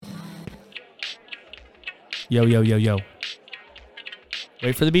Yo, yo, yo, yo.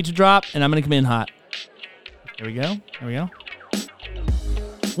 Wait for the beat to drop, and I'm going to come in hot. Here we go. Here we go.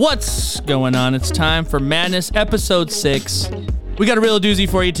 What's going on? It's time for Madness, episode 6. We got a real doozy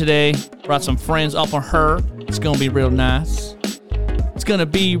for you today. Brought some friends up on her. It's going to be real nice. It's going to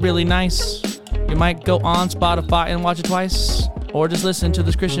be really nice. You might go on Spotify and watch it twice, or just listen to the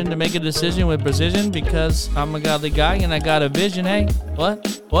description to make a decision with precision, because I'm a godly guy and I got a vision. Hey,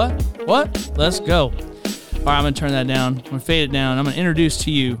 what? Let's go. All right, I'm going to turn that down. I'm going to fade it down. I'm going to introduce to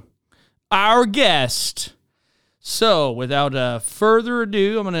you our guest. So, without further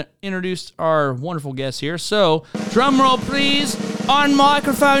ado, I'm going to introduce our wonderful guest here. So, drum roll, please, on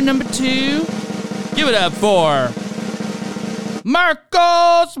microphone number 2. Give it up for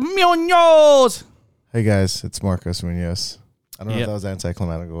Marcos Munoz. Hey, guys, it's Marcos Munoz. I don't know if that was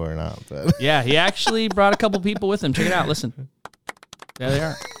anticlimactic or not, but yeah, he actually brought a couple people with him. Check it out. Listen. There they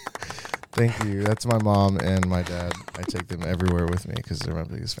are. Thank you. That's my mom and my dad. I take them everywhere with me because they're my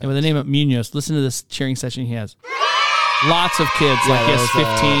biggest fans. And with the name of Munoz, listen to this cheering session he has. Lots of kids. Like he has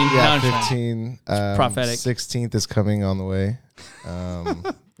 15. 15. Prophetic. 16th is coming on the way.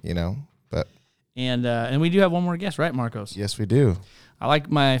 But. And we do have one more guest, right, Marcos? Yes, we do. I like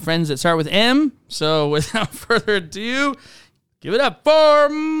my friends that start with M. So without further ado, give it up for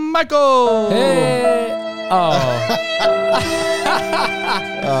Michael. Hey.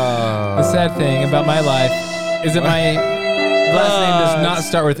 The sad thing about my life is that my last name does not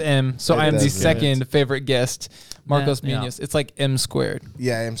start with M, so I am the second favorite guest, Marcos Munoz. It's like M squared.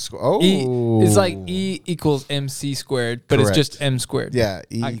 Yeah, M squared. Oh. It's like E equals MC squared, but Correct. It's just M squared. Yeah,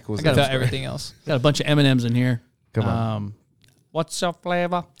 E equals I got everything else. Got a bunch of M&Ms in here. Come on. What's your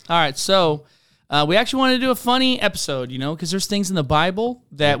flavor? All right, so we actually wanted to do a funny episode, because there's things in the Bible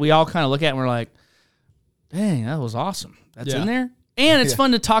that we all kind of look at and we're like, dang, that was awesome. That's in there. And it's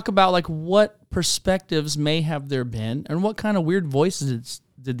fun to talk about like what perspectives may have there been and what kind of weird voices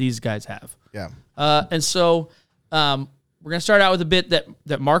did these guys have. Yeah. And so we're going to start out with a bit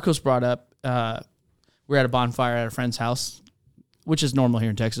that Marcos brought up. We're at a bonfire at a friend's house, which is normal here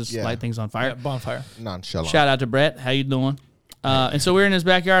in Texas. Yeah. Light things on fire. Yeah, bonfire. Nonchalant. Shout out to Brett. How you doing? And so we're in his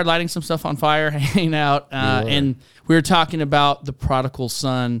backyard lighting some stuff on fire, hanging out. And we were talking about the prodigal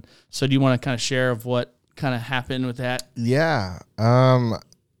son. So do you want to kind of share of what kind of happened with that? Yeah.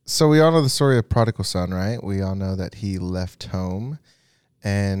 So we all know the story of prodigal son, right? We all know that he left home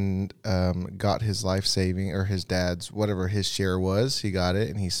and got his life saving, or his dad's, whatever his share was. He got it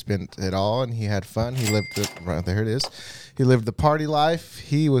and he spent it all and he had fun. He lived right there it is. He lived the party life.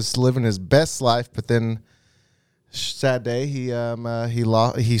 He was living his best life, but then sad day, he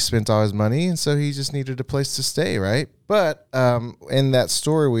spent all his money, and so he just needed a place to stay, right? But in that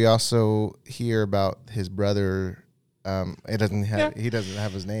story, we also hear about his brother. He doesn't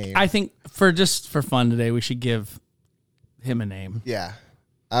have his name. I think for fun today, we should give him a name. Yeah,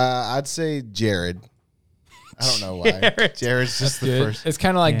 I'd say Jared. I don't know why. Jared's just the first. It's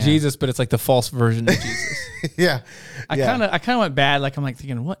kind of like Jesus, but it's like the false version of Jesus. Yeah. I kind of went bad. Like I'm like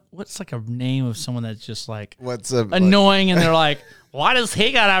thinking, what's like a name of someone that's just like what's annoying, and they're like, why does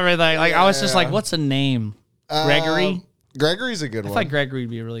he got everything? Like I was just like, what's a name? Gregory. Gregory's a good one. I thought Gregory would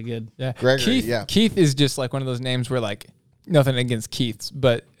be really good. Yeah, Gregory. Keith is just like one of those names where like nothing against Keith's,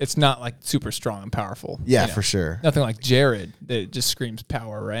 but it's not like super strong and powerful. Yeah, for sure. Nothing like Jared that just screams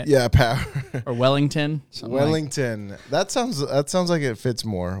power, right? Yeah, power. Or Wellington. Wellington. That sounds like it fits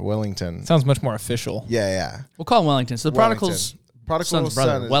more. Wellington. Sounds much more official. Yeah. We'll call him Wellington. So the prodigal son's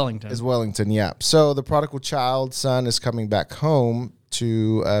brother, Wellington. Is Wellington, yeah. So the prodigal child son is coming back home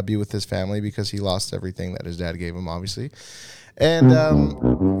to be with his family because he lost everything that his dad gave him, obviously. And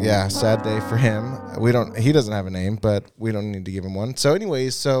sad day for him. He doesn't have a name, but we don't need to give him one. So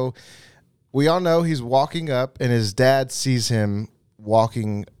anyways, we all know he's walking up and his dad sees him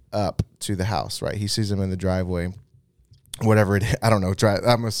walking up to the house, right? He sees him in the driveway. Whatever it is, I don't know.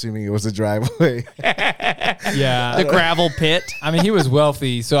 I'm assuming it was a driveway. Yeah. The gravel pit. I mean, he was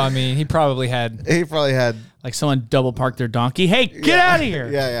wealthy, so I mean, he probably had like someone double parked their donkey. Hey, get out of here.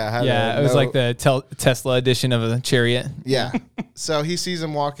 Yeah. It was like the Tesla edition of a chariot. Yeah. So he sees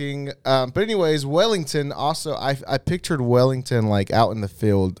him walking. But anyways, Wellington also, I pictured Wellington like out in the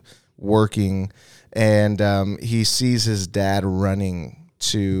field working, and he sees his dad running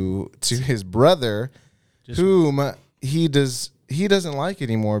to his brother, whom he doesn't like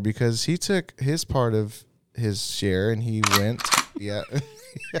anymore because he took his part of his share and he went. Yeah.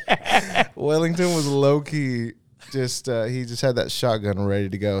 Wellington was low key. He just had that shotgun ready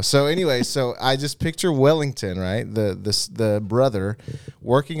to go. So anyway, I just picture Wellington, right? The brother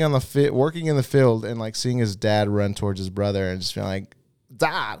working in the field and like seeing his dad run towards his brother and just feeling like,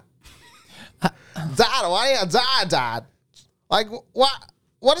 Dad. Dad, why are you Dad? Like,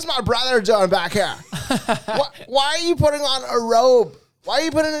 what is my brother doing back here? Why are you putting on a robe? Why are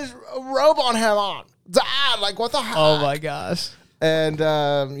you putting a robe on him on? Dad, like, what the heck? Oh, my gosh. And,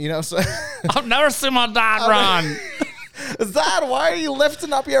 so... I've never seen my dad run. Dad, why are you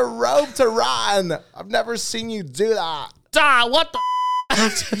lifting up your robe to run? I've never seen you do that. Dad, what the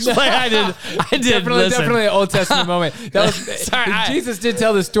I did. Definitely an Old Testament moment. That was Jesus did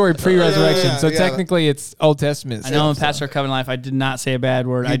tell this story pre-resurrection, so technically it's Old Testament. I know in Pastor Covenant Life, I did not say a bad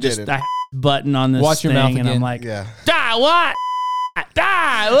word. I button on this Watch your mouth and again. I'm like, Dad, what?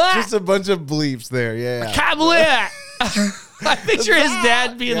 Dad, what? Just a bunch of bleeps there. Yeah. Can't believe it. I picture his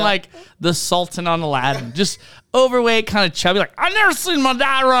dad being like the Sultan on Aladdin, just overweight, kind of chubby. Like, I've never seen my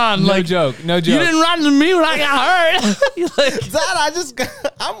dad run. No joke. You didn't run to me when I got hurt. Dad,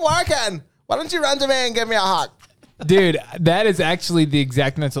 I'm working. Why don't you run to me and give me a hug? Dude, that is actually the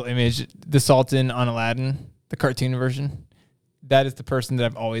exact mental image. The Sultan on Aladdin, the cartoon version. That is the person that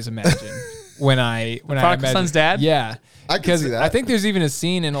I've always imagined when I Prodigal Son's dad. Yeah, I can see that. I think there's even a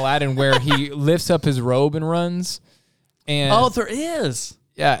scene in Aladdin where he lifts up his robe and runs. And there is.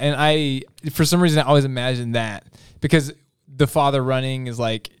 Yeah, and I, for some reason, I always imagine that because the father running is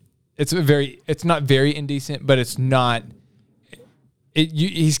like, it's not very indecent, but it's not.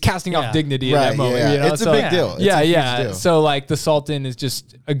 He's casting off dignity in that moment. Yeah. You know? It's a big deal. It's a huge deal. So like the Sultan is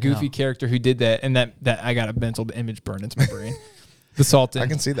just a goofy character who did that, and that I got a mental image burned into my brain. The Sultan. I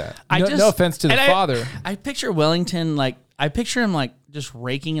can see that. No offense to the father. I picture Wellington I picture him like just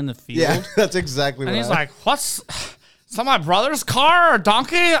raking in the field. Yeah, that's exactly and what he's like, what's... Is that my brother's car or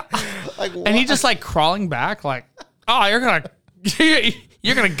donkey? Like, and he just like crawling back, like, oh, you're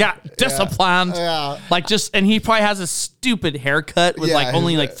gonna get disciplined. Yeah. Like and he probably has a stupid haircut with like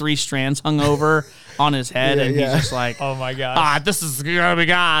only like 3 strands hung over on his head, and he's just like, oh my gosh, this is gonna be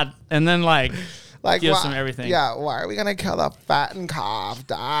God. And then like gives him everything. Yeah, why are we gonna kill the fattened calf,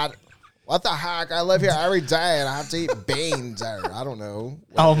 Dad? What the heck? I live here every day and I have to eat beans. Or I don't know.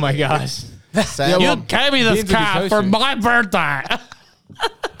 Oh my gosh. You gave me this calf for my birthday.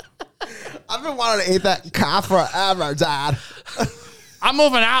 I've been wanting to eat that calf forever, Dad. I'm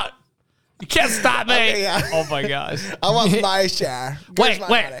moving out. You can't stop me. Okay, yeah. Oh my gosh. I want my share. Where's my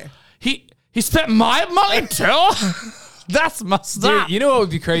money? He spent my money too? That's messed up. Dude, you know what would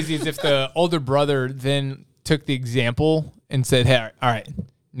be crazy is if the older brother then took the example and said, hey, all right,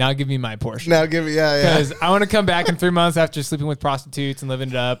 now give me my portion. Now give me, Because I want to come back in 3 months after sleeping with prostitutes and living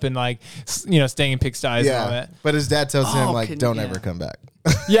it up and like, staying in pigsties and all that. But his dad tells him like, don't ever come back.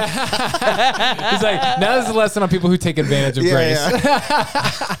 Yeah. He's like, now this is a lesson on people who take advantage of grace.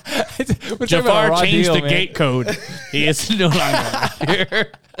 Yeah. Jafar changed the gate code. He is no longer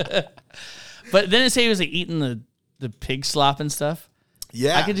here. But then it say he was like, eating the pig slop and stuff.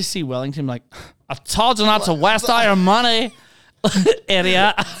 Yeah. I could just see Wellington like, I told you not to waste all your money.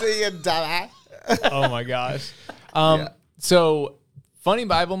 Idiot. See you, dumbass. Oh my gosh. So funny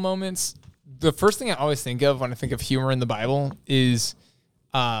Bible moments. The first thing I always think of when I think of humor in the Bible is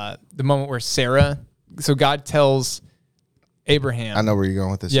the moment where Sarah. So God tells Abraham. I know where you're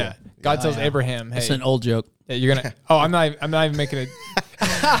going with this. Yeah. God tells Abraham, "Hey, it's an old joke. Yeah, you're gonna." Oh, I'm not even making it.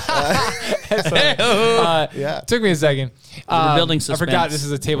 Took me a second. We're building suspense. I forgot this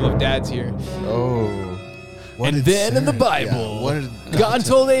is a table of dads here. Oh. And then in the Bible, God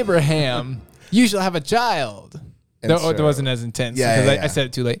told Abraham, "You shall have a child." There wasn't as intense because I said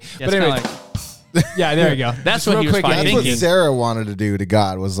it too late. Yeah, but anyway, yeah, there you go. That's what he was That's thinking. what Sarah wanted to do to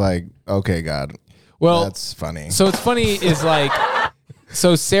God was like, okay, God. Well, that's funny. So it's funny is like,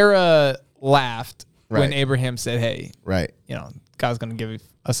 so Sarah laughed when Abraham said, "Hey, God's going to give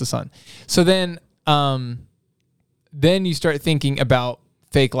us a son." So then you start thinking about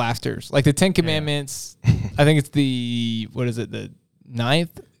fake laughters, like the 10 Commandments. I think it's the 9th.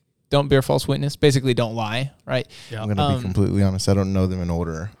 Don't bear false witness. Basically, don't lie. Right. Yeah. I'm gonna be completely honest. I don't know them in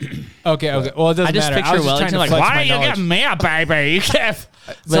order. Okay. Well, it doesn't matter. I just picture Wellington like, why don't you get me a baby? You can't.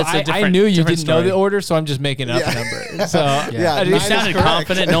 So I knew you didn't know the order, so I'm just making up a number. So you sounded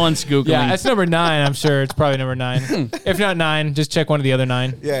confident. No one's Googling. Yeah, it's number 9. I'm sure it's probably number 9. If not 9, just check one of the other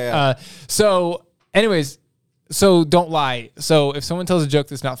 9. Yeah. So, anyways, so don't lie. So if someone tells a joke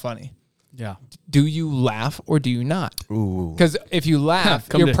that's not funny, do you laugh or do you not? Ooh. Because if you laugh,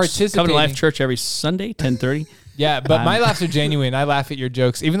 you're participating. Come to Life Church every Sunday, 10:30. Yeah, but my laughs are genuine. I laugh at your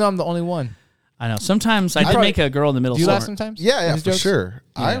jokes, even though I'm the only one. I know. Sometimes I did make a girl in the middle. Do you laugh sometimes? Yeah, for sure.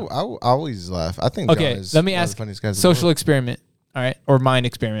 Yeah. I always laugh. I think. Okay, John is let me ask. Social experiment, all right, or mind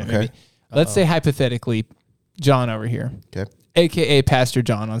experiment, maybe. Let's say hypothetically, John over here, AKA Pastor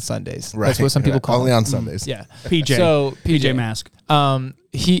John on Sundays. That's what some people call only him. on Sundays. Yeah, PJ. So PJ Mask.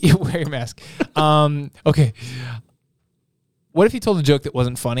 wear your mask. Okay. What if he told a joke that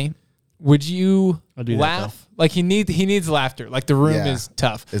wasn't funny? Would you laugh? Like he needs laughter. Like the room is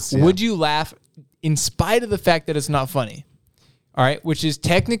tough. Would you laugh in spite of the fact that it's not funny? All right, which is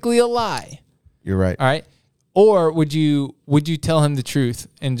technically a lie. You're right. All right. Or would you tell him the truth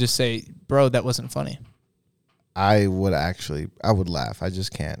and just say, "Bro, that wasn't funny"? I would laugh. I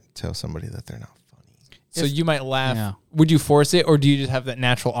just can't tell somebody that they're not funny. So you might laugh. Yeah. Would you force it, or do you just have that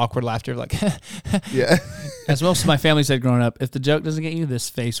natural awkward laughter, like? Yeah. As most of my family said growing up, if the joke doesn't get you, this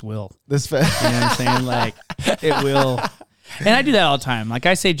face will. This You know what I'm saying? Like, it will. And I do that all the time. Like,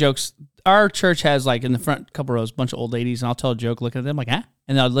 I say jokes. Our church has, like, in the front couple rows, a bunch of old ladies, and I'll tell a joke, look at them, like, huh?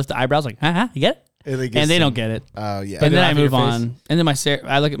 And then I'll lift the eyebrows, like, huh? You get it? And they don't get it. Oh, yeah. And then I laugh in move your on. And then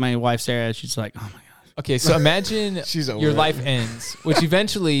I look at my wife, Sarah, she's like, oh, my God. Okay, so imagine over your it. life ends, which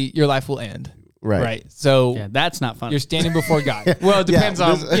eventually your life will end. Right. So Yeah, that's not funny. you're standing before God. Well, it depends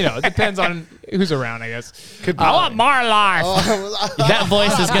it depends on who's around, I guess. I want more life. That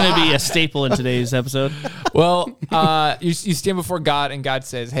voice is going to be a staple in today's episode. Well, you stand before God, and God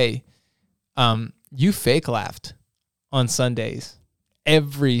says, "Hey, you fake laughed on Sundays.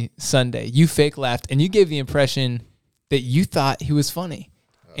 Every Sunday, you fake laughed, and you gave the impression that you thought he was funny,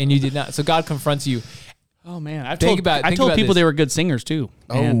 and you did not." So God confronts you. Oh, man. I Think told about people this. they were good singers, too.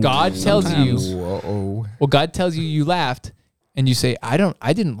 And God tells you. sometimes- Well, God tells you laughed, and you say, I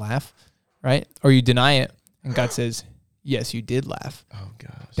didn't laugh, right? Or you deny it, and God says, yes, you did laugh. Oh,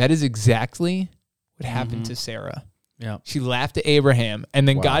 gosh. That is exactly what happened to Sarah. Yeah. She laughed at Abraham, and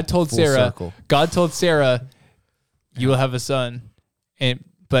then Wow. God told Full Sarah, circle. you will have a son,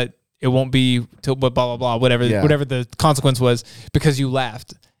 but it won't be till blah blah blah whatever the consequence was because you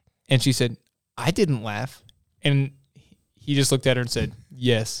laughed. And she said, I didn't laugh. And he just looked at her and said,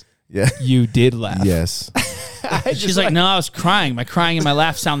 yes, Yeah. you did laugh. Yes. She's like, no, I was crying. My crying and my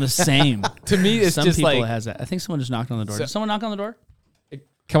laugh sound the same. To me, it's Some just people like, it has that. I think someone just knocked on the door. So- Did someone knock on the door?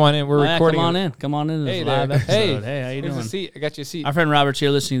 come on in. We're Oh, yeah, recording. come on in. Come on in. This Hey live there. episode. Hey, how you Here's doing? a seat. I got you a seat. Our friend Robert's here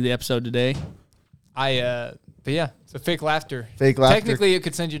listening to the episode today. But yeah, so fake laughter. Fake laughter. Technically, it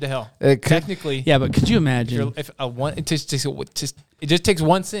could send you to hell. It could. Technically, Yeah, but could you if imagine? it just takes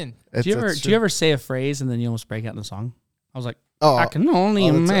one sin. Do you ever say a phrase and then you almost break out in the song? I was like, Oh, I can only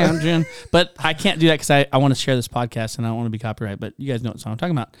all the time. imagine. But I can't do that because I want to share this podcast and I don't want to be copyright. But you guys know what song I'm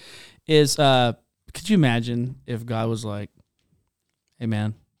talking about. Could you imagine if God was like, hey,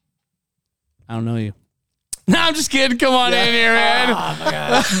 man, I don't know you. No, I'm just kidding. Come on in here, man. Oh my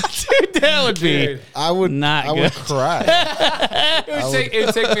god, Dude, that would be I would not I good. would cry. it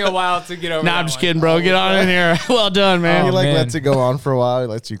would take me a while to get over. No, that I'm just one. kidding, bro. Get on in here. Well done, man. He man. lets it go on for a while. He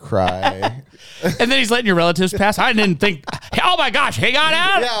lets you cry. And then he's letting your relatives pass. I didn't think, oh my gosh, he got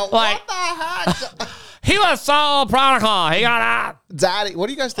out? Yeah, Like, what the heck? he was so prodigal. He got out. Daddy, what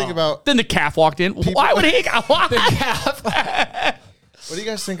do you guys think about? Then the calf walked in. Why would he got why? What do you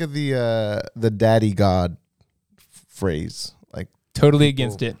guys think of the daddy God phrase? Like Totally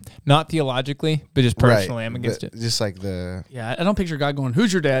against it. Not theologically, but just personally, I'm against it. Just like the Yeah, I don't picture God going,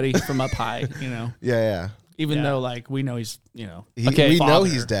 who's your daddy from up high, you know? yeah. Even Yeah. though, like, we know he's, Okay, we know father.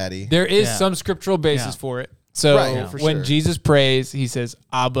 he's daddy. There is Yeah. some scriptural basis Yeah. for it. So Right, yeah, for when sure. Jesus prays, he says,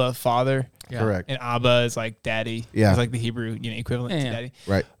 Abba, Father. Yeah. Correct. And Abba is like daddy. Yeah. It's like the Hebrew equivalent to Yeah. daddy.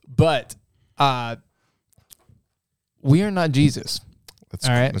 Right. But we are not Jesus. That's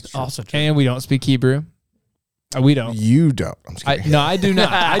All right. That's true. also true. And we don't speak Hebrew. We don't. You don't. I'm just kidding. No, I do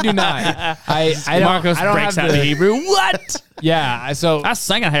not. I do not. I don't. Marcos I don't breaks have out the in Hebrew. What? Yeah. So That's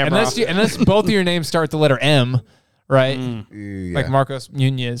second hair, bro. unless both of your names start with the letter M, right? Yeah. Like Marcos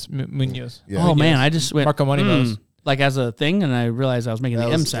Munoz. Munoz. Yeah. Oh, man, I just went, Marco Munoz. like as a thing, and I realized I was making That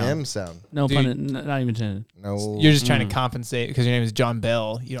the M was sound. M sound. No Dude. pun, not even intended. No. You're just trying to compensate because your name is John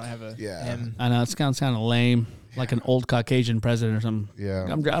Bell. You don't have a Yeah. M. I know, it's kind of lame, like an old Caucasian president or something. Yeah.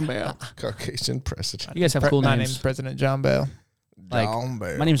 I'm John Bell. Caucasian president. You guys have cool My names. name's President John Bell. Like, John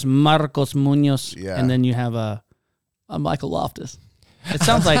Bell. my name's Marcos Munoz, Yeah. and then you have a Michael Loftis. It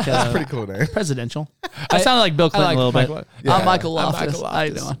sounds like Pretty cool name. presidential. I sounded like Bill Clinton a little bit. Yeah. I'm Michael I'm Loftis. Michael How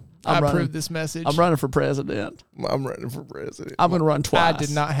you Loftis. doing? I I'm approve running. this message. I'm running for president. I'm running for president. I'm going to run twice. I did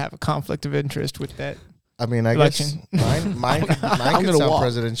not have a conflict of interest with that. I mean, I Election. guess mine could gonna sound walk.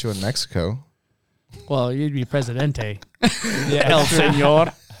 presidential in Mexico. Well, you'd be presidente. Yeah. El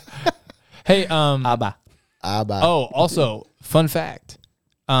señor. Hey, Abba. Oh, also, fun fact.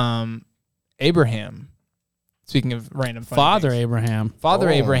 Abraham. Speaking of random fun Father things. Abraham. Father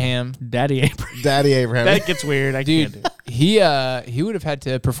Oh. Abraham. Daddy Abraham. Daddy Abraham. That gets weird. I can't do Dude, it. he would have had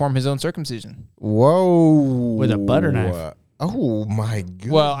to perform his own circumcision. Whoa. With a butter knife. Oh my god.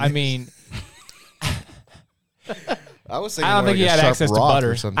 Well, I mean, I was thinking I don't more think he like a had sharp access to rock or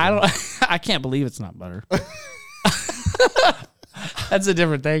butter. something. I don't. I can't believe it's not butter. That's a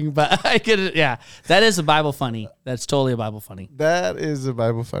different thing, but I get it. Yeah, that is a Bible funny. That's totally a Bible funny. That is a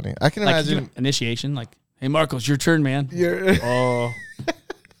Bible funny. I can Like imagine. initiation. Like, hey, Marcos, your turn, man. You're, Oh,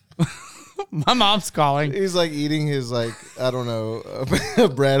 my mom's calling. he's like eating his like I don't know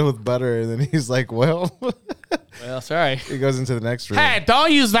bread with butter, and then he's like, well, Well, sorry. he goes into the next room. Hey,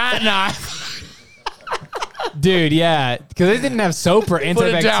 don't use that knife. Dude, yeah, because they didn't have soap or antibacterial.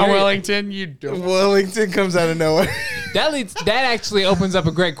 Put it down, Wellington. You don't. Wellington comes out of nowhere. That actually opens up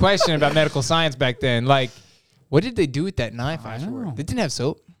a great question about medical science back then. Like, what did they do with that knife afterward? know. They didn't have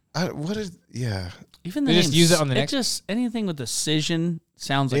soap. Yeah. Even the They just name use it on the it next- just anything with decision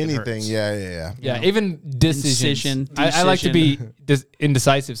sounds like it Anything. hurts. Yeah. Yeah, even decisions. Incision, I like to be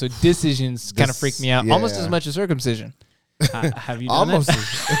indecisive, so decisions kind of This- freak me out yeah. almost as much as circumcision. Have you done Almost.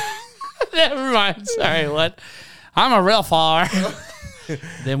 it? Never mind. Sorry, what? I'm a real follower.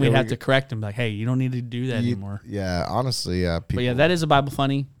 Then we'd have to correct him, like, hey, you don't need to do that anymore. Yeah. Honestly, yeah. People, But yeah, that is a Bible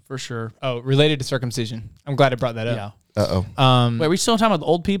funny for sure. Oh, related to circumcision. I'm glad I brought that up. Yeah. Uh-oh. Wait, are we still talking about the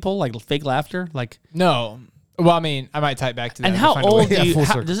old people, like fake laughter? Like, No. Well, I mean, I might tie it back to that. and if I how find a way. old do Yeah, you? full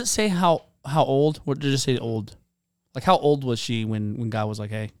How, circle. does it say how old? What did it say? Old? Like how old was she when God was like,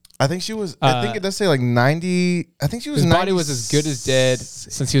 hey? I think she was. I think it does say like 90. I think she was. His 90, body was as good as dead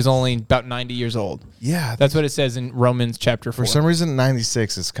since he was only about 90 years old. Yeah. That's what it says in Romans chapter 4. For some reason,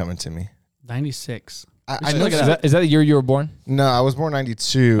 96 is coming to me. 96. I know. look at Is that the year you were born? No, I was born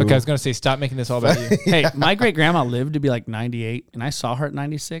 92. Okay, I was going to say, stop making this all about you. Hey, my great grandma lived to be like 98, and I saw her at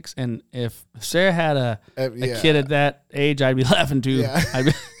 96. And if Sarah had a yeah. kid at that age, I'd be laughing too. Yeah. I'd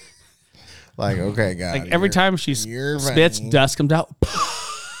be, Like, okay, God. like every time she you're spits, funny. dust comes out.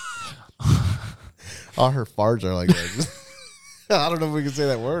 All her farts are like that. I don't know if we can say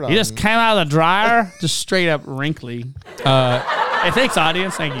that word. He just came out of the dryer, just straight up wrinkly. Hey, thanks,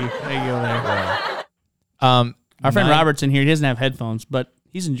 audience. Thank you over there. Our friend Robert's in here. He doesn't have headphones, but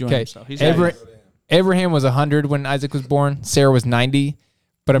he's enjoying himself. He's Abraham was 100 when Isaac was born. Sarah was 90.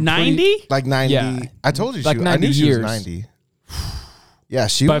 But I'm 90? like 90. Yeah. I told you Like I 90 knew she was years. 90. Yeah,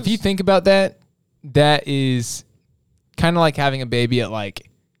 she But was. if you think about that, that is kind of like having a baby at like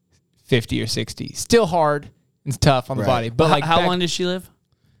 50 or 60. Still hard. It's tough on the Right. body. But like how back- long did she live?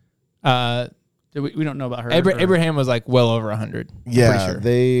 We don't know about her. Abraham was like well over 100. I'm yeah, pretty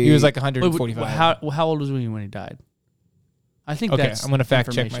sure. He was like 145. How old was he when he died? I think Okay, that's I'm gonna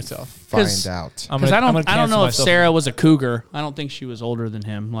fact check information. myself. find 'cause- out. Because I don't know if myself. Sarah was a cougar. I don't think she was older than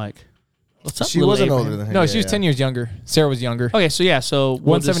him. Like, what's up? She little wasn't Abraham? older than him. No, yeah, she was yeah. 10 years younger. Sarah was younger. Okay, so yeah, so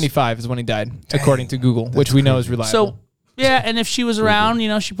we'll just- 175 is when he died, according to Google, which we know is reliable. So yeah, and if she was around,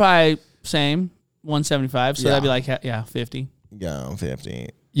 she probably same 175. So Yeah. that'd be like 50. Yeah, I'm 50.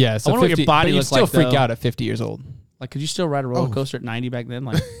 yeah, so I wonder what your 50, body but you'd looks still like, freak though. out at 50 years old. Like, could you still ride a roller Oh. coaster at 90 back then?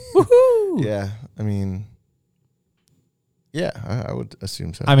 Like, woohoo! Yeah, I mean, yeah, I would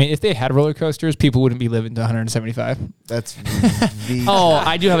assume so. I mean, if they had roller coasters, people wouldn't be living to 175. That's the. Oh,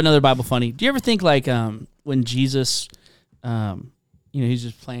 I do have another Bible funny. Do you ever think like when Jesus, he's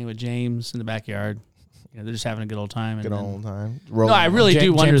just playing with James in the backyard? They're just having a good old time. And Good then- old time. No, I really do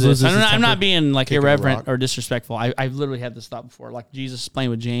James wonder this. loses his I'm not temper. being like Kicking a irreverent rock. or disrespectful. I've literally had this thought before. Like Jesus playing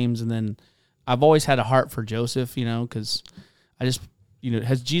with James, and then I've always had a heart for Joseph. Because I just.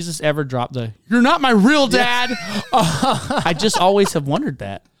 Has Jesus ever dropped the "You're not my real dad"? I just always have wondered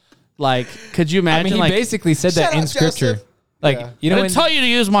that. Like, could you I imagine? mean, he like, basically said Shut that in up, scripture. Joseph. Like, Yeah. you know, I when, didn't tell you to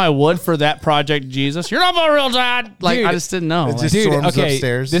use my wood for that project, Jesus. You're not my real dad. Like, Dude, I just didn't know. it Like, just- dude, storms okay,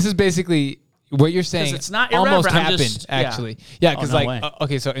 upstairs. this is basically what you're saying. it's not almost irreverent, I'm happened, just- yeah. actually. Yeah, because Oh, no way.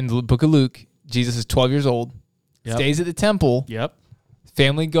 okay, so in the book of Luke, Jesus is 12 years old, Yep. stays at the temple. Yep.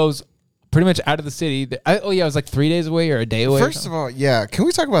 Family goes pretty much out of the city. It was like 3 days away or a day away. First of all, yeah, can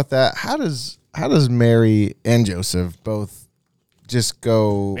we talk about that? How does Mary and Joseph both just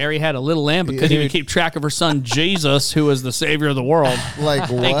go Mary had a little lamb, but couldn't even keep track of her son Jesus, who was the savior of the world. like I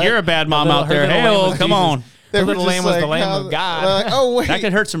think what? you're a bad mom little- out her there. little Hey, lamb was come Jesus. on. They The were little just lamb was the like, Lamb how- of God. they're like, oh wait, That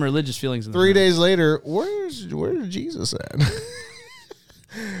could hurt some religious feelings. In the 3 family. days later, where's Jesus at?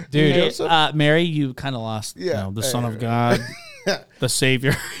 Dude, Hey, Mary, you kind of lost Yeah. the Son of God, the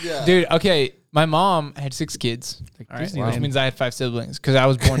Savior. Yeah. dude, okay, my mom had 6 kids. All right, Which means I had 5 siblings because I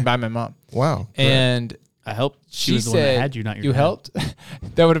was born by my mom. Wow. And I hope she she was the one that said, had you, not your "You dad. helped."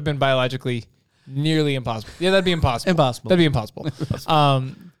 That would have been biologically nearly impossible. Yeah, that'd be impossible. Impossible. That'd be impossible.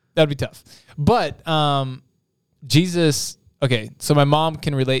 That'd be tough. But Jesus. Okay, so my mom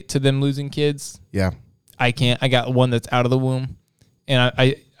can relate to them losing kids. Yeah. I can't. I got one that's out of the womb, and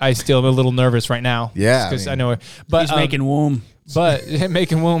I still am a little nervous right now. Yeah, because I I mean- know her. But He's making womb. but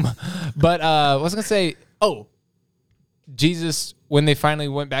making womb. But what was I gonna say? Oh, Jesus, when they finally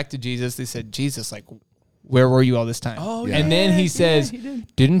went back to Jesus, they said, Jesus, like, where were you all this time? Oh, And then he says,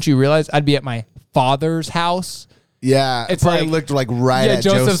 didn't you realize I'd be at my Father's house? Yeah, It's probably like- looked like right at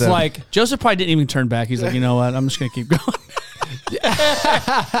Joseph's Joseph. like, Joseph probably didn't even turn back. He's like, you know what? I'm just going to keep going.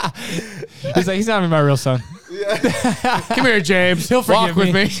 he's like, he's not even my real son. Come here, James. He'll Walk forgive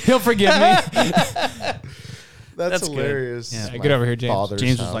with me. He'll forgive me. That's good. hilarious. Yeah. Hey, get over here, James. Father's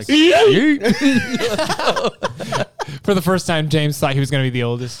James was house. like, For the first time, James thought he was going to be the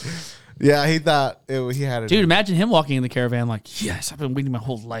oldest. Yeah, he thought he had it. dude, imagine him walking in the caravan like, yes, I've been waiting my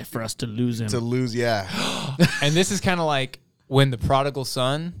whole life for us to lose him. to lose. Yeah. And this is kind of like when the prodigal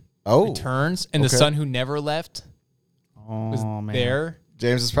son returns and the okay. son who never left was man. there.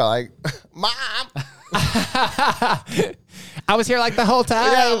 James is probably like, Mom. I was here like the whole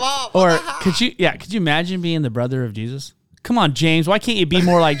time. Yeah, Mom. Or could you imagine being the brother of Jesus? Come on, James. Why can't you be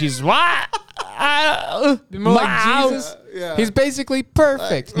more like Jesus? Why? More like Jesus. Yeah. He's basically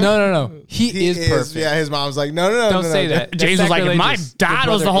perfect. No. He is perfect. Yeah, his mom's like, no. Don't say that. James was like, if my dad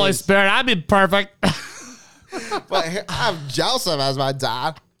was the Holy Spirit, I'd be perfect. But I have Joseph as my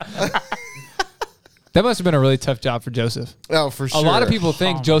dad. That must have been a really tough job for Joseph. Oh, for sure. A lot of people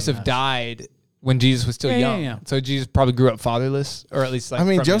think my Joseph gosh. died when Jesus was still Yeah, young. yeah. So Jesus probably grew up fatherless, or at least like. I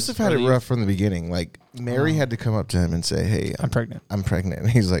mean, from Joseph his had it early- rough from the beginning. Like, Mary had to come up to him and say, hey, I'm pregnant. I'm pregnant. And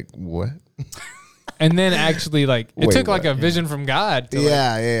he's like, what? And then actually, like, it Wait, took like what? a vision from God. To, like,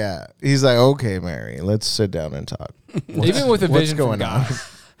 Yeah. He's like, okay, Mary, let's sit down and talk. even with a What's vision from going on? God.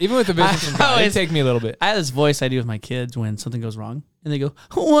 Even with the vision from God, always- it take me a little bit. I have this voice I do with my kids when something goes wrong, and they go,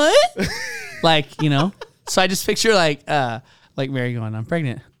 "What?" like, you know. So I just picture like Mary going, "I'm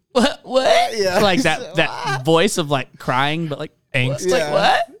pregnant." What? Yeah. Like that voice of like crying, but like angst. Yeah. Like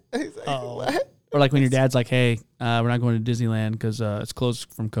what? He's like, what? Or like when your dad's like, "Hey, we're not going to Disneyland because it's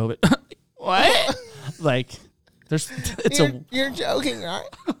closed from COVID." What? Like, You're joking, right?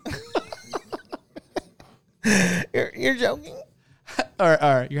 you're joking.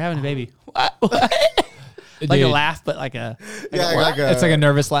 or you're having a baby. What? Like Dude, a laugh, but like a it's like a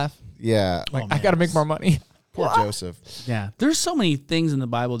nervous laugh. Yeah. Like, I got to make more money. Poor Joseph. yeah. There's so many things in the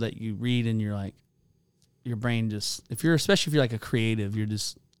Bible that you read and you're like, your brain just especially if you're like a creative, you're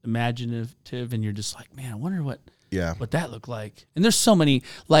just imaginative and you're just like, man, I wonder what that looked like. And there's so many,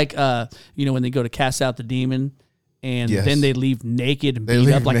 like, when they go to cast out the demon and Yes. then they leave naked and They beat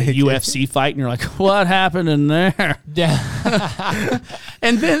up leave like naked. a UFC fight, and you're like, what happened in there? Yeah.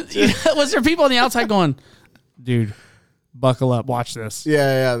 And then was there people on the outside going, dude, buckle up, watch this.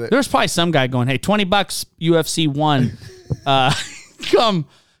 Yeah. There's probably some guy going, hey, $20 UFC 1.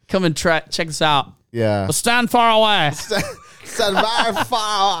 Come and check this out. Yeah. But stand far away. Stand very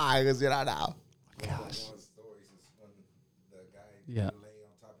far away because you don't know. Yeah.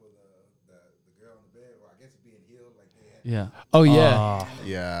 Yeah. Oh yeah.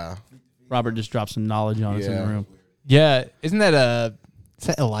 Yeah. Robert just dropped some knowledge on us in the Yeah. room. Yeah. Isn't that is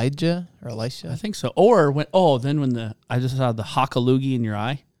that Elijah or Elisha? I think so. Or when I just saw the hakalugi in your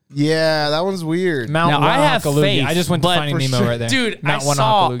eye. Yeah, that one's weird. Mount Now I have Wanakalugi. faith. I just went to but Finding for Nemo sure- right there. Dude, Mount I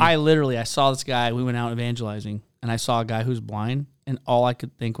Wanakalugi. saw this guy. We went out evangelizing, and I saw a guy who's blind, and all I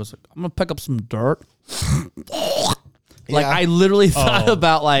could think was, like, I'm gonna pick up some dirt. Like, I literally thought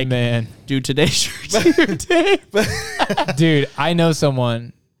about, like, Man, dude, today's your day. dude, I know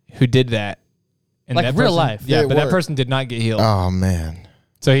someone who did that. And Like that real person- life. Yeah, Did it but that work? person did not get healed. Oh man.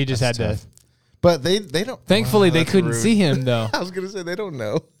 So he just That's had tough. to. But they don't. Thankfully, Wow, they that's couldn't rude. see him though. I was gonna say they don't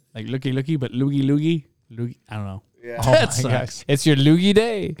know. Like, looky, but loogie. I don't know. Yeah. Oh That my sucks. gosh. It's your loogie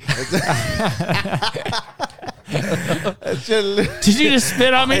day. Did you just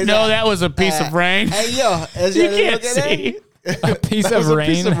spit on me? No, that was a piece of rain. Hey yo, is You your can't look at see. it? A piece That of was a rain.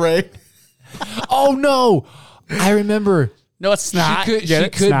 piece of rain. Oh no. I remember. No, it's not. She could. Get it?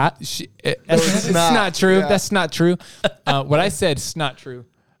 It's not. It's not. not true. Yeah. That's not true. What I said is not true.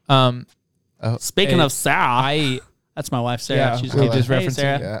 Speaking Hey, of Sarah, that's my wife, Sarah. Yeah, She's we like, just hey, referenced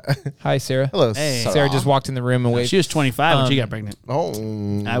Sarah. Yeah. Hi, Sarah. Hello. Hey. Sarah just walked in the room and waved. She was 25 when she got pregnant.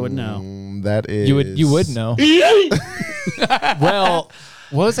 Oh, I would know. That is. You would know. Well,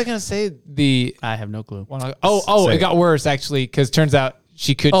 what was I gonna say? I have no clue. Say It got worse actually because turns out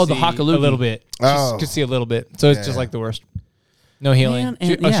she could Oh, see the hakalugi. a little bit. She Oh. could see a little bit, so it's just Yeah. like the worst. No healing. Man,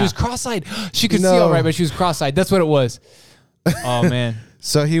 she, and- she yeah. was cross-eyed. She could see No. all right, but she was cross-eyed. That's what it was. Oh man.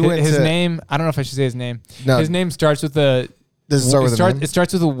 So he went His to name. I don't know if I should say his name. No. His name starts with a. Does it start with a name? It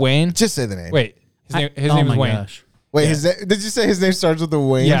starts with a Wayne. Just say the name. Wait. His name is oh my Wayne. gosh. Wait. Did you say his name starts with the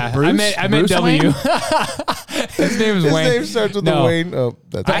Wayne? Yeah, Bruce? I meant Bruce W. Wayne? His name is His Wayne. name starts with the No. Wayne. Oh,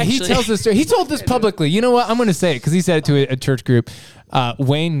 that's He Actually- tells this story. He told this publicly. You know what? I'm going to say it because he said it to a church group.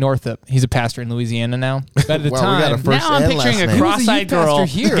 Wayne Northup. He's a pastor in Louisiana now. But at the Wow, we got time, a first Now I'm and picturing last a name. cross-eyed girl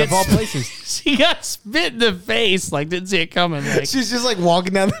here of all places. She got spit in the face, like didn't see it coming. Like, She's just like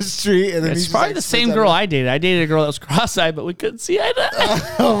walking down the street, and then it's he's probably just, the same girl I dated. I dated a girl that was cross-eyed, but we couldn't see eye to eye.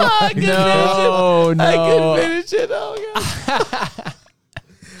 I couldn't No. I couldn't finish it. Oh god.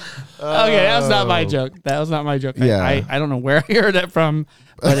 Okay, that was not my joke. That was not my joke. Yeah. I don't know where I heard that from,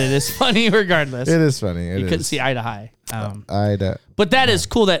 but it is funny regardless. It is funny. You couldn't see eye to eye. Ida. But that is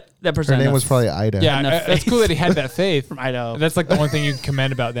cool that person. Her name was probably Ida. Yeah, Enough it's faith. cool that he had that faith. from Idaho. That's like the one thing you can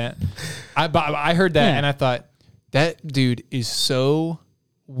commend about that. I heard that and I thought, that dude is so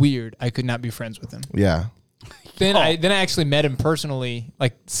weird. I could not be friends with him. Yeah. Then I actually met him personally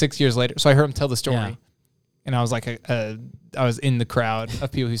like 6 years later. So I heard him tell the story. Yeah. And I was like, I was in the crowd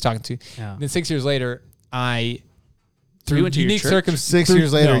of people he's talking to. Yeah. Then 6 years later, You went to your unique church? circumstances. 6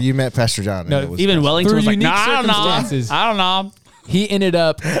 years later, you met Pastor John. No, and it was Even Pastor- Wellington was Through like, unique I don't know. circumstances. I don't know. He ended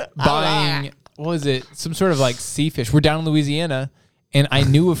up buying, what was it? Some sort of like sea fish. We're down in Louisiana, and I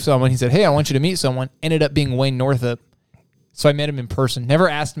knew of someone. He said, hey, I want you to meet someone. Ended up being Wayne Northup. So I met him in person. Never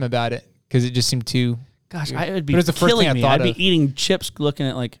asked him about it because it just seemed too... Gosh, I would be But it's the first killing thing I me. thought I'd be of. eating chips, looking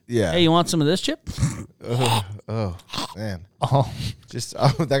at like, Yeah. hey, you want some of this chip? Oh, man. Oh, Just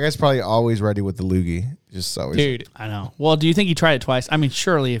that guy's probably always ready with the loogie. Just always. dude. I know. Well, do you think he tried it twice? I mean,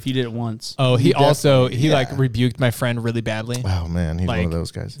 surely if you did it once. Oh, he definitely- like yeah. rebuked my friend really badly. Oh, man. He's one Like, of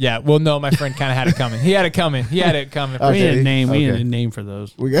those guys. Yeah, well, no, my friend kind of had it coming. He had it coming. We Okay. need a name. We need Okay. a name for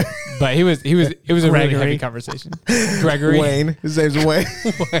those. We got But it was a really Gregory. heavy conversation. Gregory. Wayne. His name's Wayne.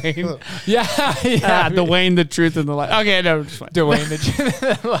 Dwayne. Yeah. Dwayne, the truth and the life. Okay, no, just fine. Dwayne.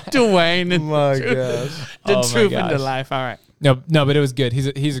 Dwayne, Oh, my the gosh. the Oh my truth gosh. into life. All right. No, but it was good.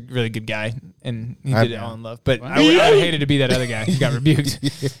 He's a really good guy, and he did it all in love. But Wow. I would hated to be that other guy who got rebuked.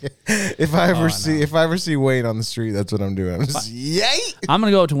 If I ever see Wayne on the street, that's what I'm doing. I'm just yay. I'm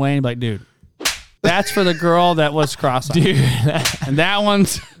gonna go up to Wayne and be like, dude, that's for the girl that was cross-eyed. Dude, And that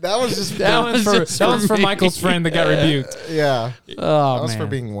one's That was just that one's for me. Michael's friend that got rebuked. yeah. oh That was man. for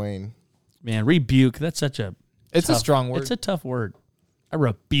being Wayne. Man, rebuke. That's such a It's a tough- strong word. It's a tough word. I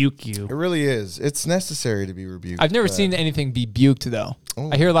rebuke you. It really is. It's necessary to be rebuked. I've never but- seen anything be buked though. Oh.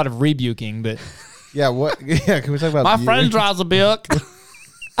 I hear a lot of rebuking, but Yeah. What? Yeah. Can we talk about My you? friend draws a book.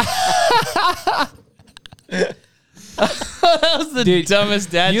 That was the Dude, dumbest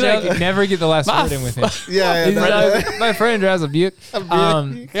dad you joke. like never get the last My word in with him. Yeah. He's Yeah. like, my friend drives a buke. You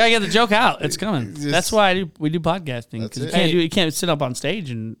gotta get the joke out. It's coming. Just- That's why we do podcasting, That's because it. you can't sit up on stage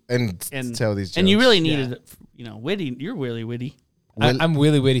and and tell these jokes. and you really needed witty. You're really witty. I'm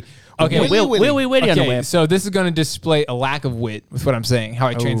really witty. Okay, Willy witty on the okay, web. so this is going to display a lack of wit with what I'm saying, how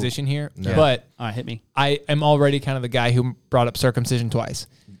I transition here. no. But All right, hit me. I am already kind of the guy who brought up circumcision twice.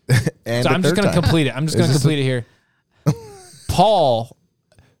 And So the I'm just third going to time. complete it. I'm just Is going to this complete it here. Paul,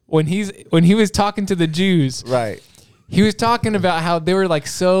 when he was talking to the Jews, Right. he was talking about how they were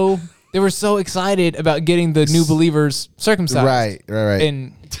so excited about getting the new believers circumcised. Right.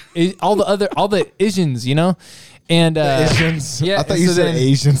 And all the Asians, you know? And Asians. yeah, I thought you so said then-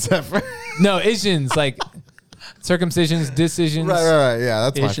 Asians at first. no, Asians, like circumcisions, decisions, Right. Yeah,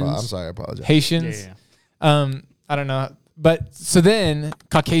 that's my Asians. fault. I'm sorry. I apologize. Haitians. I don't know. But so then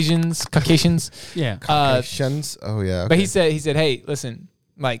Caucasians. Yeah. Caucasians. Oh yeah. But okay. he said, hey, listen,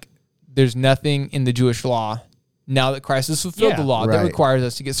 like there's nothing in the Jewish law now that Christ has fulfilled Yeah. the law that Right. requires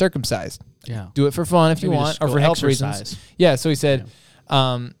us to get circumcised. Yeah. Do it for fun if you Maybe want just or go for health exercise. reasons. Yeah. So he said,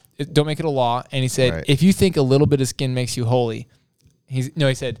 don't make it a law. And he said, Right. if you think a little bit of skin makes you holy, he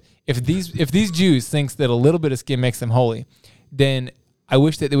said, if these Jews thinks that a little bit of skin makes them holy, then I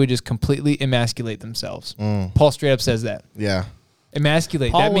wish that they would just completely emasculate themselves. Paul straight up says that. Yeah.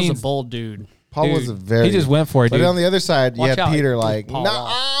 Emasculate. Paul that was means a bold dude. Paul Dude, was a very. he just went for it, But dude. on the other side, you Watch had out, Peter like, like, Paul.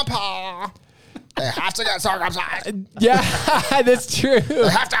 nah, Paul. They have to get circumcised. Yeah, that's true. They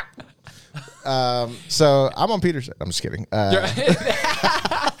have to. So I'm on Peter's side. I'm just kidding.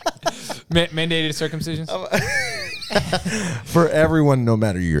 Mandated circumcisions. For everyone, no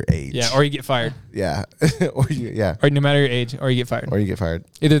matter your age. Yeah, or you get fired. Yeah. Or Or no matter your age, or you get fired. Or you get fired.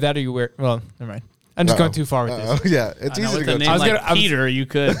 Either that or you wear. Well, never mind. I'm just going too far with Oh this. yeah, it's I know, easy to with go. a name I was like gonna- I was- Peter, you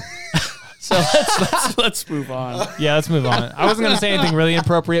could. So let's move on. Yeah, let's move on. I wasn't going to say anything really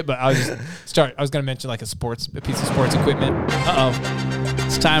inappropriate, but I was going to mention like a piece of sports equipment.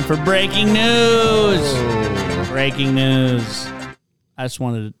 It's time for breaking news. Breaking news. I just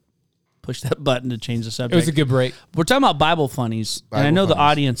wanted to push that button to change the subject. It was a good break. We're talking about Bible funnies, and I Bible know the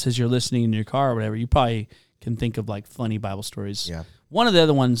funnies. audience, as you're listening in your car or whatever, you probably can think of like funny Bible stories. Yeah. One of the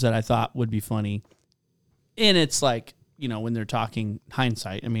other ones that I thought would be funny, and it's like, when they're talking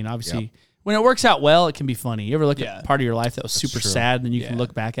hindsight. I mean, obviously, when it works out well, it can be funny. You ever look Yeah. at part of your life that was super true. sad, and then you can Yeah.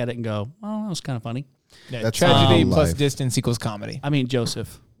 look back at it and go, "Oh, that was kind of funny." Yeah, That's tragedy all plus life. distance equals comedy. I mean,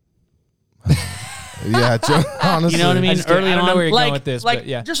 Joseph. Yeah, honestly. You know what I mean? just kidding. Early I don't on, know where you're like, going with this, like but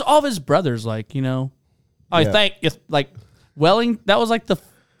yeah. just all of his brothers, like Oh, you Yeah. think if like that was like the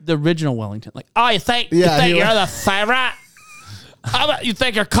original Wellington. Like, oh, you think Yeah, he you're was- the favorite? How about you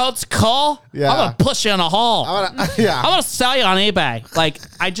think your coat's cool? Yeah. I'm gonna push you in a hole. I'm I'm gonna sell you on eBay. Like,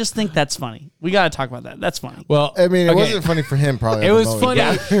 I just think that's funny. We gotta talk about that. That's funny. Well, I mean, it okay. wasn't funny for him, probably. It at the was moment. funny.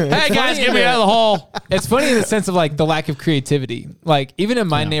 Yeah. Hey It's guys, funny get me in out of the hole. It's funny in the sense of like the lack of creativity. Like even in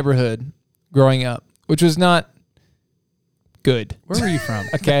my neighborhood growing up, which was not good. Where were you from?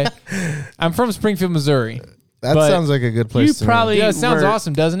 Okay. I'm from Springfield, Missouri. That But sounds like a good place You to probably Yeah, it sounds were-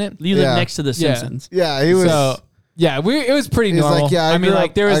 awesome, doesn't it? You live Yeah. next to the Yeah. Simpsons. Yeah, he was. So yeah, it was pretty He's normal. like, yeah, I I mean, grew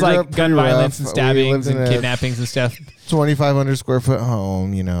like up- there was I grew like up gun pretty violence and rough. We stabbings lived in and a- kidnappings and stuff. 2,500 square foot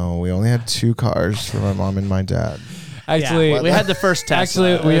home. You know, we only had 2 cars for my mom and my dad. Actually, we had the first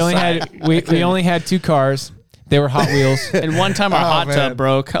Tesla. actually, we only had 2 cars. They were Hot Wheels. And one time our Oh, hot man. tub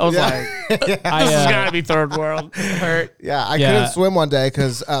broke. I was Yeah. like, this has got to be third world. Hurt. Yeah, I Yeah. couldn't swim one day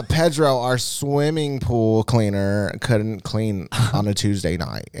because Pedro, our swimming pool cleaner, couldn't clean on a Tuesday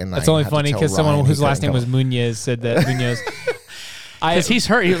night. And That's only funny because someone whose last name was Munoz said that Munoz. Because he's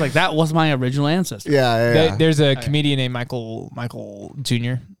hurt. He was like, that was my original ancestor. Yeah. There's a comedian named Michael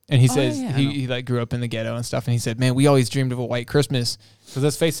Jr. And he says yeah, I know. he like grew up in the ghetto and stuff. And he said, man, we always dreamed of a white Christmas. Because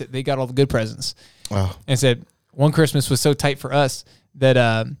let's face it, they got all the good presents. Oh, And said one Christmas was so tight for us that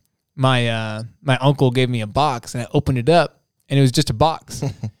my uncle gave me a box and I opened it up and it was just a box.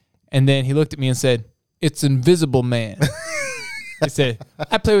 And then he looked at me and said, "It's Invisible Man." I said,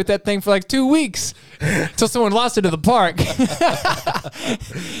 "I played with that thing for like 2 weeks until someone lost it at the park." that's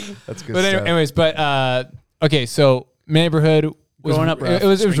good But stuff. anyways, okay, so neighborhood was, Growing up rough, it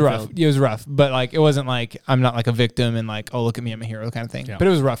was rough. Springfield. It was rough, but like it wasn't like I'm not like a victim and like, oh, look at me, I'm a hero kind of thing. Yeah. But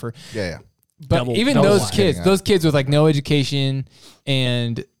it was rougher. Yeah. But Double- even double those wide. kids, with like no education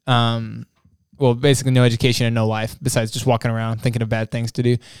and well, basically no education and no life besides just walking around thinking of bad things to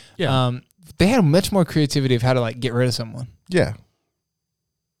do. Yeah. They had much more creativity of how to like get rid of someone. Yeah.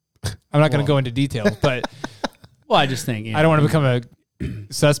 I'm not going to go into details, but Well, I just think I don't want to become a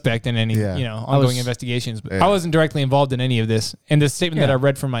suspect in any Yeah. ongoing investigations. But Yeah. I wasn't directly involved in any of this. And the statement that Yeah. I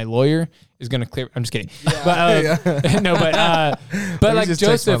read from my lawyer is going to clear. I'm just kidding. But no, but like just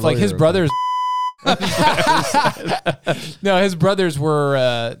text my Joseph, like his lawyer. brothers. No, his brothers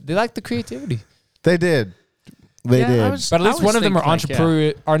were they liked the creativity. They did. They Yeah, I did. was- But at I least always one of them think, are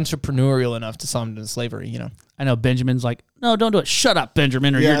like, entrepreneurial enough to sell them to slavery. I know Benjamin's like, no, don't do it. Shut up,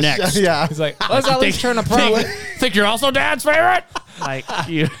 Benjamin, or yeah, you're next. Yeah. He's like, let's at least turn a profit. Think you're also dad's favorite? Like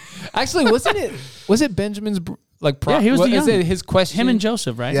you. Actually, was it Benjamin's Yeah, he was the is young- it his question? Him and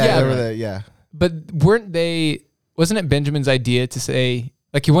Joseph, right? Yeah. Yeah. They were the, yeah. But wasn't it Benjamin's idea to say,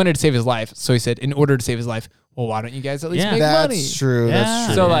 like, he wanted to save his life? So he said, in order to save his life, well, why don't you guys at least Yeah. make That's money? true. Yeah. That's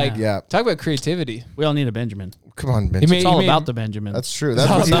true. So, like, yeah. talk about creativity. We all need a Benjamin. Come on, Ben. He made- It's all about the Benjamin. That's true. That's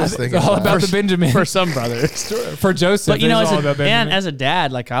what he was thinking. It's all about about. the Benjamin. for some brothers. For Joseph, But you know, it's as all about a, Benjamin. and as a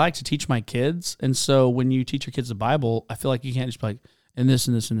dad, like I like to teach my kids, and so when you teach your kids the Bible, I feel like you can't just be like, and this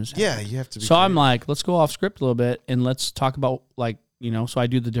and this and this. Yeah, you have to be. So I'm creative. like, let's go off script a little bit and let's talk about like, so I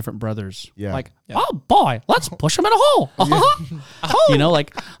do the different brothers. Yeah. Like, oh boy, let's push him in a hole.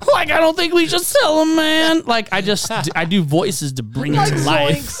 Like I don't think we should sell him, man. Like I do voices to bring it to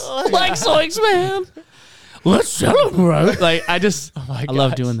life. Like zoinks, man. Let's sell him, bro. Like I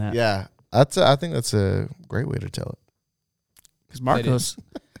love doing that. Yeah, I think that's a great way to tell it. Because Marcos,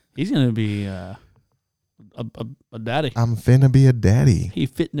 he's gonna be a daddy. I'm finna be a daddy. He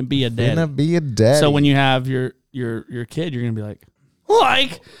fitting to be a daddy. Finna be a daddy. So when you have your kid, you're gonna be like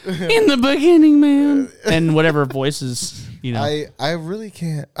in the beginning, man, and whatever voices I really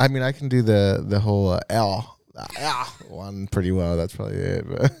can't. I mean, I can do the whole L one pretty well. That's probably it.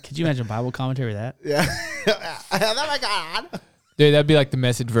 But Could you imagine Bible commentary with that? yeah. Oh my God. Dude, that'd be like the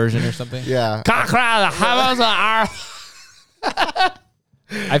message version or something. Yeah.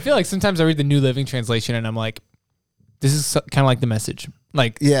 I feel like sometimes I read the New Living Translation and I'm like, this is kind of like the message.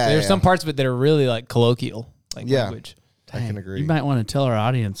 Like, Yeah, there's yeah. some parts of it that are really like colloquial, like Yeah. language. I can agree. You might want to tell our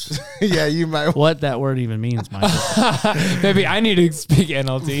audience Yeah, you might. what that word even means, Michael. Maybe I need to speak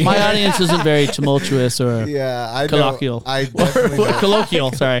NLT. My audience isn't very tumultuous or Yeah, I know. colloquial. I definitely know.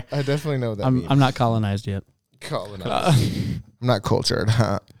 colloquial. Sorry, I definitely know what that means. I'm not colonized yet. I'm not cultured.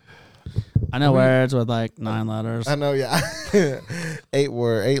 I know words with like 9 letters. I know. Yeah, 8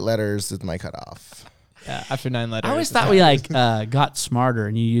 letters is my cutoff. Yeah, after 9 letters. I always thought we got smarter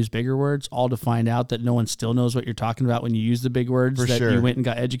and you use bigger words, all to find out that no one still knows what you're talking about when you use the big words For that sure. you went and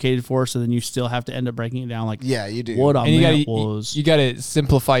got educated for. So then you still have to end up breaking it down. Like, Yeah, you do. what I And meant was. you got to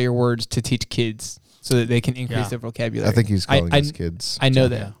simplify your words to teach kids so that they can increase their vocabulary. I think he's calling his kids. I know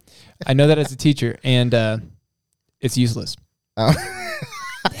that. I know that as a teacher, and it's useless.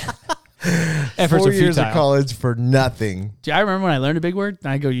 Efforts 4 are years of futile. college for nothing. Do I remember when I learned a big word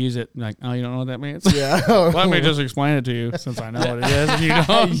and I go use it? Like, oh, you don't know what that means? Yeah. Let me just explain it to you since I know what it is and you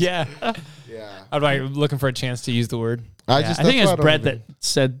don't. Yeah. Yeah. I'm like looking for a chance to use the word. I think it's Brett that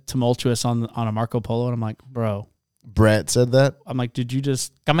said tumultuous on a Marco Polo, and I'm like, bro. Brett said that. I'm like, did you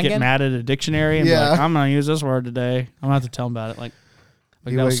just Come get again? mad at a dictionary and be like, I'm gonna use this word today? I'm gonna have to tell him about it. Like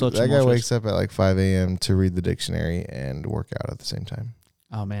that was so That guy tumultuous. wakes up at like 5 a.m. to read the dictionary and work out at the same time.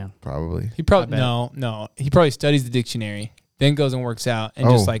 Oh man. Probably. He probably no. He probably studies the dictionary, then goes and works out, and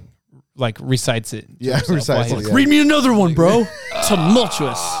just like recites it. to Yeah, himself recites while it, he's- yeah. Read me another one, bro.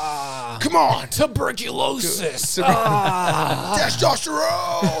 Tumultuous. Come on. Tuberculosis.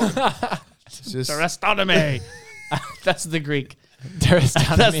 Testosterone. Just, Testosterone. That's the Greek. That's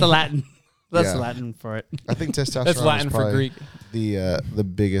That's the Latin. That's Yeah. the Latin for it. I think testosterone That's Latin is for probably Greek. the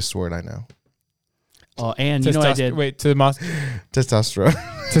biggest word I know. Oh, and you know what I did? Wait, to the most Testosterone.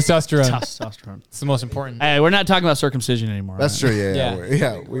 testosterone. Testosterone. It's the most important. Hey, we're not talking about circumcision anymore. That's right? true.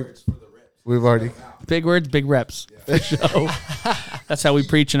 Yeah. We've already. Big words, big reps. For sure. That's how we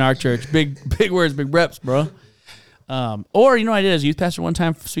preach in our church. Big words, big reps, bro. Or you know what I did as a youth pastor one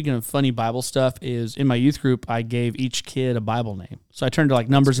time, speaking of funny Bible stuff, is in my youth group, I gave each kid a Bible name. So I turned to like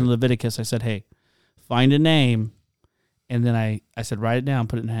Numbers in Leviticus. I said, hey, find a name. And then I said, write it down,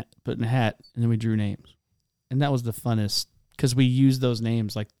 put it in a hat. And then we drew names. And that was the funnest because we used those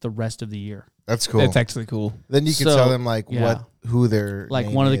names like the rest of the year. That's cool. That's actually cool. Then you can So, tell them like yeah. who their Like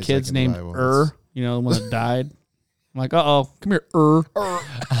name one of the is, kids like, in the named Bible. you know, the one that died. I'm like, come here,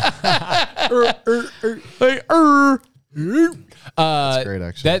 Hey, That's great,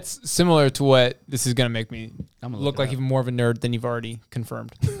 actually. That's similar to what this is going to make me I'm gonna look like it up. even more of a nerd than you've already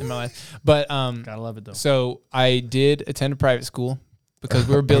confirmed in my life. But Gotta love it though. so I did attend a private school because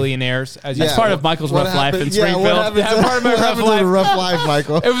we were billionaires. As you That's part of Michael's rough life in Springfield. What Yeah, part of my what rough happened to life. the rough life,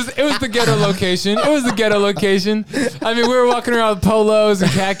 Michael? It was the ghetto location. It was the ghetto location. I mean, we were walking around with polos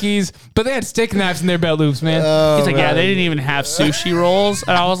and khakis, but they had steak knives in their belt loops, man. He's like, yeah, they didn't even have sushi rolls.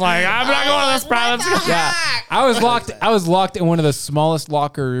 And I was like, I'm not going to this private school. Yeah, I was locked in one of the smallest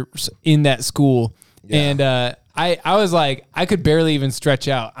lockers in that school, and I was like, I could barely even stretch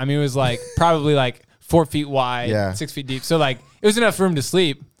out. I mean, it was like probably like 4 feet wide, 6 feet deep. So like, it was enough room to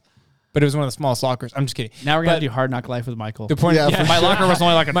sleep, but it was one of the smallest lockers. I'm just kidding. Now we're going But to do Hard Knock Life with Michael. the point. Yeah, Yeah, for My locker was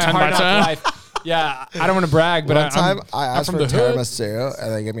only like a my 10 by hard knock 10. life. Yeah, I don't want to brag, but One time I I'm asked from for the hood. tiramisu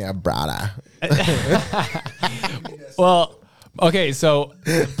and they gave me a brada. Well, okay, so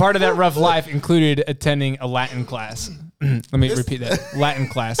part of that rough life included attending a Latin class. Let me repeat that. Latin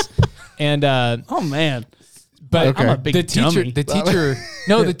class. And Oh, man. but Okay. I'm a big the teacher dummy.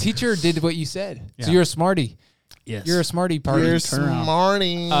 the teacher did what you said. Yeah. So you're a smarty. Yes. You're a smarty party. You're turn around.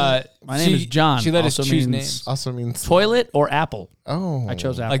 smarty. My name is John. She let us Also choose means names. also means toilet or apple. Oh, I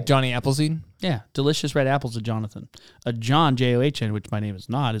chose apple. Like Johnny Appleseed. Yeah. Delicious red apples of Jonathan. A John, John, which my name is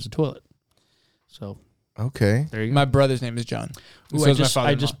not, is a toilet. So Okay, there you go. My brother's name is John. Ooh, So I is my just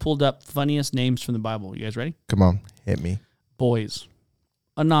father-in-law. pulled up funniest names from the Bible. You guys ready? come on, hit me. Boys.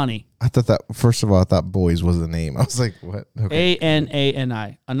 Anani. I thought that first of all, I thought boys was the name. I was like, what? Okay,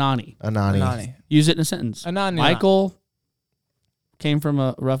 Anani. Anani. Anani. Use it in a sentence. Anani. Michael came from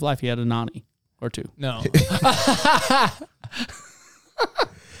a rough life. He had a nanny or two. No.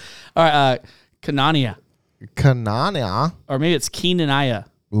 All right, Kanania. Kanania. Or maybe it's Kenaniah.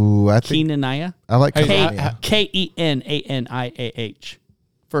 Ooh, I think Kenaniah. I like Hey, Kanania. Kenaniah.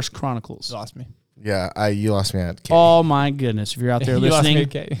 First Chronicles. Lost me. Yeah, you lost me at K. Oh my goodness! If you're out there You lost me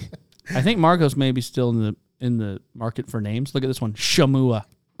listening, at K. I think Marcos may be still in the market for names. Look at this one, Shamua.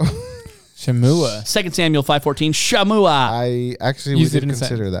 Shamua. 2 Samuel 5:14. Shamua. I actually we Used it did in a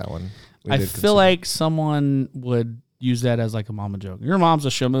consider that one. We I did feel consider. like someone would use that as like a mama joke. Your mom's a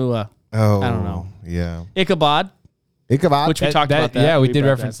Shamua. Oh, I don't know. Yeah, Ichabod, Ichabod. which we talked about that. Yeah, we did brought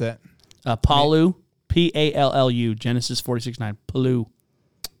reference that. Palu, Pallu, Genesis 46:9. Palu.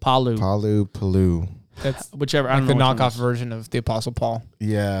 Palu. That's Whichever. I like don't the know which one knockoff version of the Apostle Paul.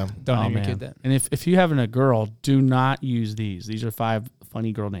 Yeah, Don't Oh, name your man. kid that. And if you're having a girl, do not use these. These are 5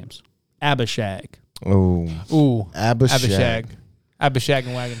 funny girl names. Abishag. Oh, Ooh. Abishag. Abishag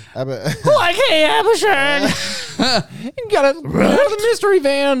and Wagon. Like, hey, Abishag. You got the mystery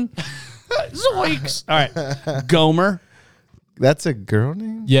van. Zoinks. All right. Gomer. That's a girl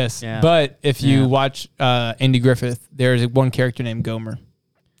name? Yes. Yeah. But if you Yeah. watch Andy Griffith, there's one character named Gomer.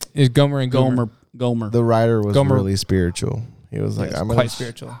 Is Gomer and Gomer. The writer was Gomer. really spiritual. He was like, I'm quite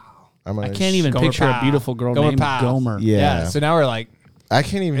spiritual. I can't even Gomer picture a Pyle. beautiful girl Gomer named Pyle. Gomer. Yeah. So now we're like, I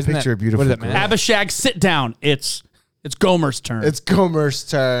can't even Isn't picture that- a beautiful what does that girl. matter? Abishag, sit down. It's Gomer's turn. It's Gomer's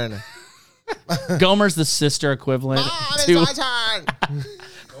turn. Gomer's the sister equivalent to. turn.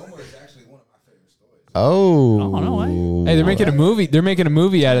 Oh. Oh, no way. hey, they're making a movie. They're making a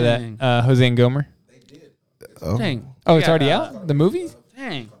movie out of Dang. that. Jose and Gomer. Dang. Oh, it's Yeah, already out. The movie.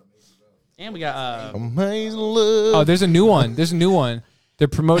 Dang. And we got Amazing love. Oh, there's a new one. They're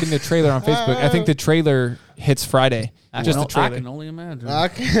promoting the trailer on Facebook. I think the trailer hits Friday. Just the I trailer. can only imagine. I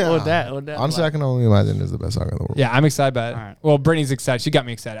can't. What would that Honestly, I can only imagine is the best song in the world. Yeah, I'm excited about it. All right. Well, Brittany's excited. She got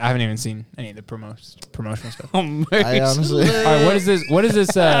me excited. I haven't even seen any of the promotional stuff. All I honestly. right, what is this? What is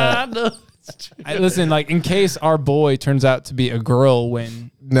this? Listen, like in case our boy turns out to be a girl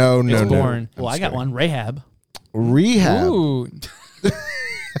when No. it's born. Well, I got one. Rahab. Rehab. Ooh.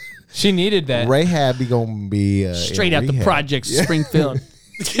 She needed that. Rehab be gonna be Straight in out the rehab. project, Springfield.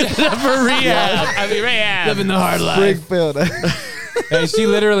 For rehab. I mean, Rahab. Living the hard life. Springfield. Hey, she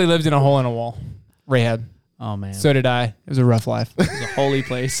literally lived in a hole in a wall. Rahab. Oh, man. So did I. It was a rough life. It's a holy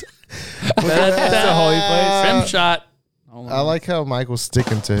place. That's a holy place. Rim shot. I like how Michael's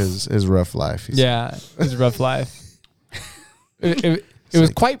sticking to his rough life. Yeah, it was a rough life. It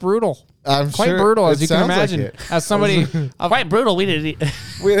was quite brutal. I'm Quite sure brutal, it as you can sounds like imagine. it. As somebody, Quite brutal. We didn't eat.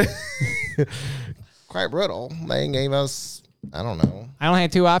 Quite brutal. They gave us, I don't know. I only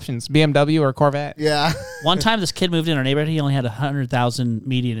had two options: BMW or Corvette. Yeah. One time, this kid moved in our neighborhood. He only had 100,000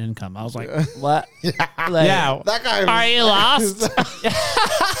 median income. I was like, "What? Like, Yeah, That guy. Are you lost?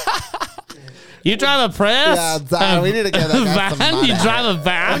 You drive a Prius? Yeah, Dad, we need to get that guy some Van? money. You drive a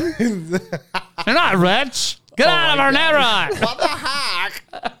van? You're not rich. Get out of our neighborhood. What the heck?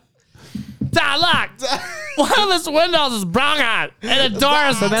 Dad, look. One of his windows is broken and the door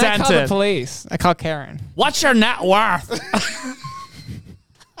is So then I called the dented. police. I called Karen. What's your net worth?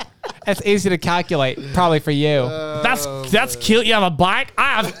 That's easy to calculate, probably for you. That's cute. You have a bike?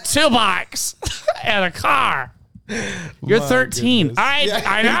 I have 2 bikes and a car. You're 13. goodness.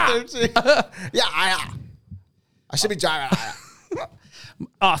 I know. Yeah, I should be driving.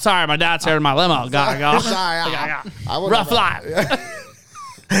 Oh, sorry. My dad's here in my limo. Gotta go. Sorry, I would Rough life.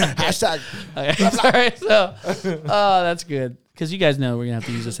 Hashtag. Okay, sorry. So, oh, that's good. Because you guys know we're going to have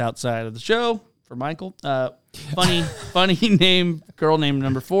to use this outside of the show for Michael. Funny name, girl name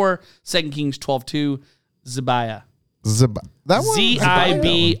number 4, 2 Kings 12:2, Zibiah. That one.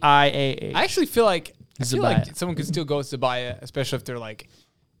 Zibiah. I actually feel like Zibiah. someone could still go with Zibiah, especially if they're like.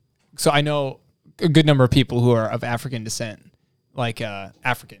 So I know a good number of people who are of African descent, like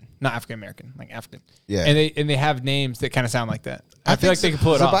African, not African American, like African. Yeah. And they have names that kind of sound like that. I feel like they could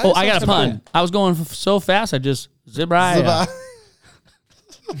pull it Zibiah off. Oh, I got a sounds pun. cool. I was going so fast, I just Zibiah.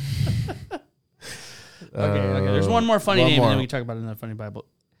 Okay. There's one more funny one name, and more. then we can talk about another funny Bible.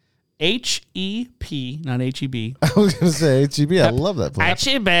 HEP, not HEB. I was gonna say HEB. I love that place.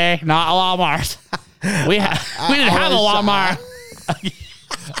 HEB, not a Walmart. We didn't have a Walmart.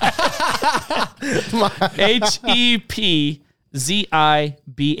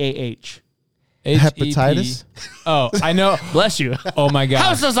 HEPZIBAH. Hepatitis? Oh, I know. Bless you. Oh my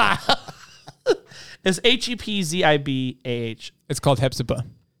How gosh. does I? It's HEPZIBAH. It's called Hepzibah.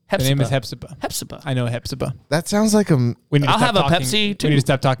 The name is Hepzibah. Hepzibah. I know Hepzibah. That sounds like a. We need to I'll stop have a talking. Pepsi, too. We need to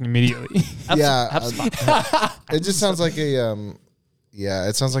stop talking immediately. Yeah. Hepzibah. It just sounds like a. Yeah,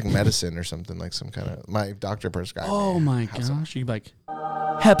 it sounds like medicine or something, like some kind of. My doctor prescribed. Oh my gosh. You'd be like,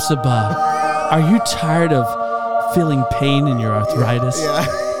 Hepzibah, are you tired of feeling pain in your arthritis? Yeah.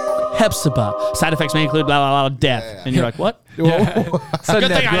 Hepzibah. Side effects may include blah, blah, blah, death. Yeah. And you're like, what? Yeah. Good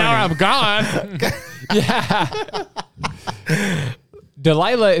thing I know where I'm going. Yeah.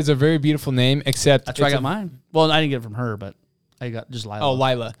 Delilah is a very beautiful name, except That's where I it's got mine. Well, I didn't get it from her, but I got just Lila. Oh,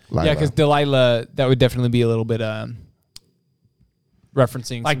 Lila. Lila. Yeah, because Delilah, that would definitely be a little bit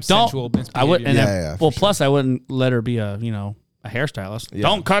referencing like, some don't. sensual I would. And misbehavior. Yeah, well, for plus I wouldn't let her be a hairstylist. Yeah.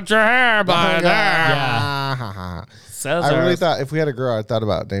 Don't cut your hair by there. Yeah. Says I really her. thought if we had a girl, I thought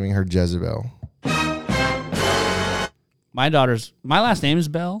about naming her Jezebel. My last name is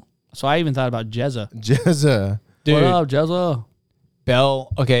Belle, so I even thought about Jezza. Jezza. Dude, What up, Jezza?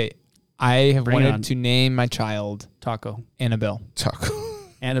 Belle. Okay, I have Bring it on. wanted to name my child Taco. Annabelle. Taco.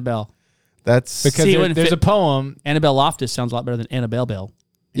 Annabelle. That's Because See, it wouldn't there's fit- a poem. Annabelle Loftis sounds a lot better than Annabelle Bell.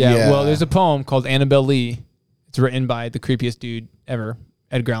 Yeah, well, there's a poem called Annabelle Lee. It's written by the creepiest dude ever,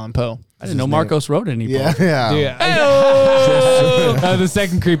 Edgar Allan Poe. I didn't know Marcos wrote any. yeah. Dude, the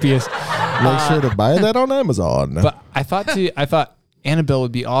second creepiest. Make sure to buy that on Amazon. But I thought Annabelle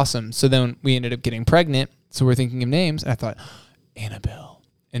would be awesome. So then we ended up getting pregnant. So we're thinking of names. And I thought Annabelle.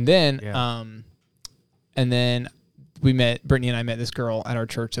 And then, Brittany and I met this girl at our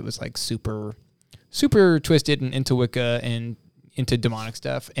church that was like super, super twisted and into Wicca and into demonic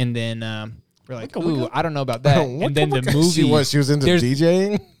stuff. And then we're like, ooh, I don't know about that. And then the movie, she was into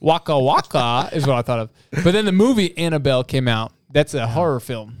DJing. Waka Waka is what I thought of. But then the movie Annabelle came out. That's a horror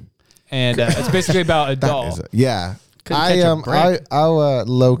film, and it's basically about a doll. I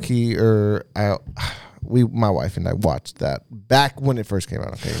low key my wife and I watched that back when it first came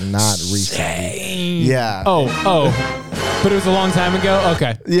out. Okay, not recently. Yeah. Oh, but it was a long time ago.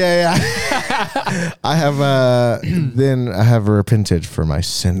 Okay. Yeah. I have repented for my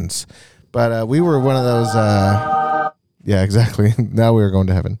sins, but we were one of those. Yeah, exactly. Now we were going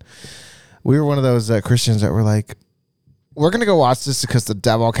to heaven. We were one of those Christians that were like, we're going to go watch this because the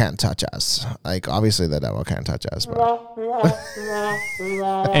devil can't touch us. Like, obviously the devil can't touch us. But.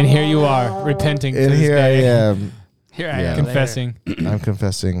 And here you are, repenting to and this here day. I am. Here I am. Confessing. I'm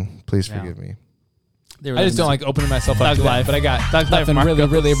confessing. Please forgive me. I just don't like opening myself up to life. That, but I got nothing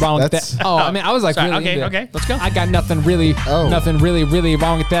really wrong with that. Oh, I mean, I was like, sorry, really okay, let's go. I got nothing really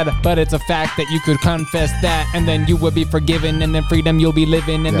wrong with that, but it's a fact that you could confess that, and then you will be forgiven, and then freedom you'll be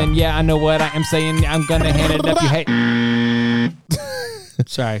living, and then, I know what I am saying. I'm going to hand it up. You hate.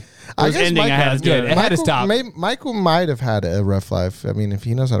 Sorry. I guess ending I had to do it. It had to stop. Michael might have had a rough life. I mean, if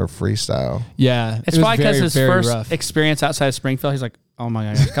he knows how to freestyle. Yeah. It's probably because his first rough experience outside of Springfield, he's like, oh my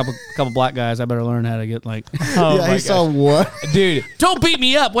God, a couple black guys, I better learn how to get like. Oh yeah, he saw what? Dude. Don't beat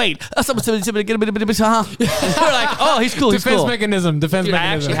me up. Wait. We're like, oh, he's cool. He's Defense cool. mechanism. Dude, I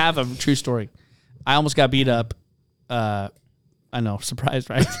actually have a true story. I almost got beat up. I know, surprised,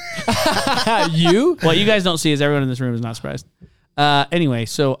 right? You? What you guys don't see is everyone in this room is not surprised. Anyway,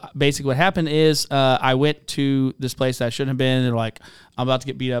 so basically what happened is I went to this place that I shouldn't have been. They're like, I'm about to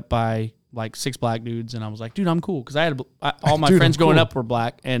get beat up by like 6 black dudes. And I was like, dude, I'm cool. Because I had all my friends growing up were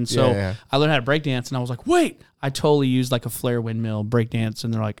black. And so I learned how to break dance. And I was like, wait, I totally used like a flare windmill break dance.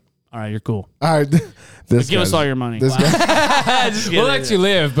 And they're like, all right, you're cool. All right. Give us all your money. We'll let you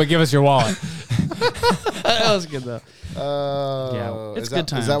live, but give us your wallet. That was good, though. Yeah, it's good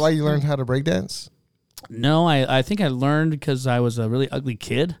times. Is that why you learned how to break dance? No, I think I learned because I was a really ugly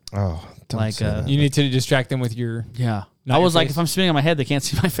kid. Oh, don't like say that. You need to distract them with your... Yeah. Not I your was like, face. if I'm spinning on my head, they can't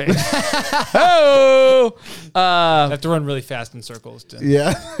see my face. Oh! I have to run really fast in circles.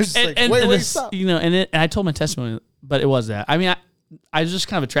 Yeah. It's like, wait, stop. You know, and I told my testimony, but it was that. I mean, I was just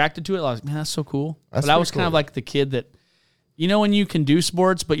kind of attracted to it. I was like, man, that's so cool. That's but I was pretty kind of cool. like the kid that, you know, when you can do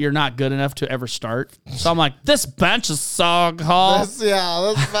sports, but you're not good enough to ever start. So I'm like, this bench is so cool. That's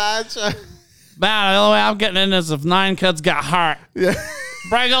match. Man, the only way I'm getting in is if 9 kids got hurt. Yeah.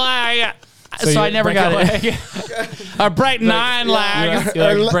 Break a leg. So I never got it. Or break 9 legs.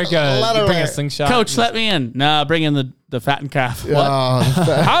 Bring a slingshot. Coach, let me in. No, bring in the fattened calf. What?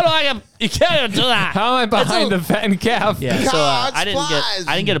 How do I get? You can't even do that. How am I behind the fattened calf? Yeah, so I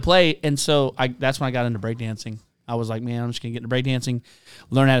didn't get to play, and so that's when I got into breakdancing. I was like, man, I'm just gonna get into breakdancing,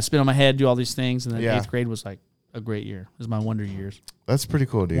 learn how to spin on my head, do all these things, and then 8th grade was like a great year. It was my wonder years. That's pretty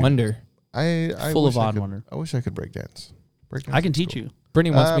cool, dude. Wonder. I Full wish of I odd could- wonder. I wish I could break dance. I can teach you.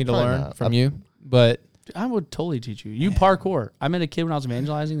 Brittany wants me to probably learn not. from you, but I would totally teach you. You parkour. I met a kid when I was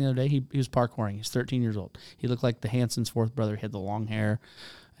evangelizing the other day. He was parkouring. He's 13 years old. He looked like the Hanson's fourth brother. He had the long hair.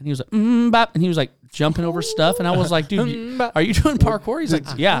 And he was like, bop. And he was like jumping over stuff. And I was like, dude, are you doing parkour? He's like,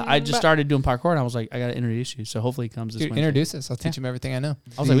 yeah, I just started doing parkour. And I was like, I got to introduce you. So hopefully he comes this dude, Wednesday. introduce us. I'll teach him everything I know.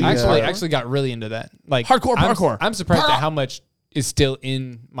 I was like, I actually got really into that. Like Parkour. I'm surprised at how much is still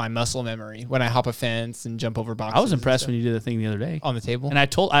in my muscle memory when I hop a fence and jump over boxes. I was impressed when you did the thing the other day. On the table. And I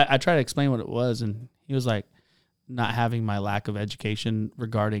tried to explain what it was. And he was like, not having my lack of education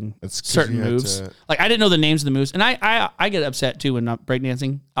regarding certain moves. Like I didn't know the names of the moves. And I get upset too when I'm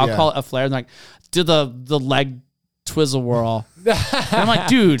breakdancing. I'll call it a flare. And like, do the leg twizzle whirl. And I'm like,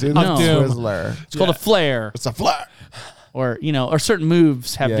 dude, no. Twizzler. It's called a flare. It's a flare. Or, you know, or certain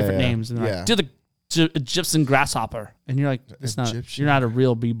moves have different names. And they're Yeah. like, do the Egyptian grasshopper. And you're like, you're not a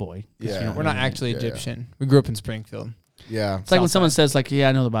real B-boy. Yeah. We're not actually Egyptian. We grew up in Springfield. Yeah. It's like when someone says like, yeah,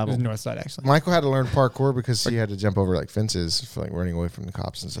 I know the It Bible. was north side, actually. Michael had to learn parkour because he had to jump over like fences for like running away from the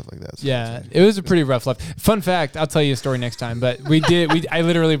cops and stuff like that. So Yeah, it was a pretty rough life. Fun fact, I'll tell you a story next time. But I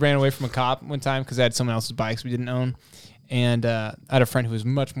literally ran away from a cop one time because I had someone else's bikes we didn't own. And I had a friend who was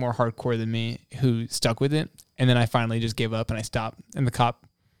much more hardcore than me who stuck with it. And then I finally just gave up and I stopped. And the cop,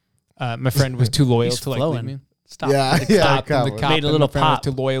 my friend was too loyal to like leave me. Stop. Yeah, The yeah. cop. Cop. The cop Made a little and the friend was pop.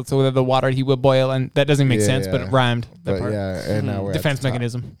 too loyal to the water he would boil, and that doesn't make Yeah, sense, but yeah. it rhymed. That But part. yeah, and now we're at Defense the top.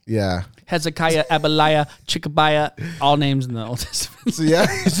 mechanism. Yeah. Hezekiah, Abaliah, Chickabaya, all names in the Old Testament. So yeah,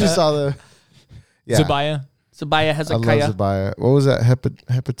 it's just all the. Yeah. Zebiah, Zebiah, I love Hezekiah, Zebiah. What was that?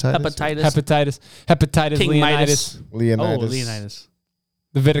 Hepatitis. hepatitis, King Leonidas, Midas. Leonidas. Oh, Leonidas.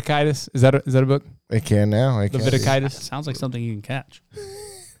 the Viticitis. Is that a book? I can now. I The can. Viticitis, Sounds like something you can catch.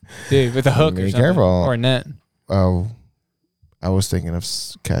 dude, with a hook or Be something, careful. or a net. Oh, I was thinking of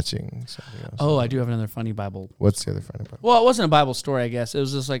catching something else. Oh, I do have another funny Bible. What's the other funny part? Well, it wasn't a Bible story, I guess. It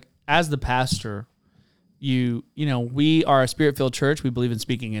was just like, as the pastor, you know, we are a spirit-filled church. We believe in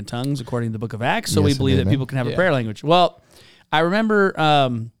speaking in tongues according to the book of Acts. So we Yes, believe that amen. people can have a Yeah. prayer language. Well, I remember,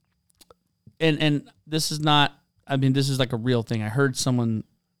 and this is not, I mean, this is like a real thing. I heard someone,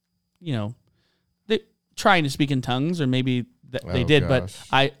 you know, trying to speak in tongues, or maybe they Oh, did, gosh.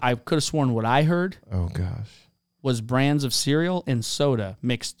 but I could have sworn what I heard Oh gosh. was brands of cereal and soda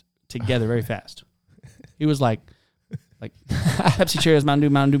mixed together very fast. He was like Pepsi, Cheerios,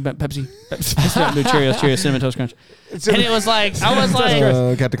 Mountain Dew, Pepsi, Mountain Dew, Cheerios, Cinnamon Toast Crunch. And it was like, I was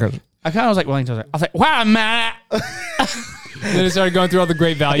like, Captain Crunch. I kind of was like, I was like, wow, man, Then it started going through all the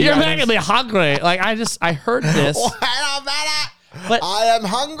great value. you're items. making me hungry. Like, I heard this, but I am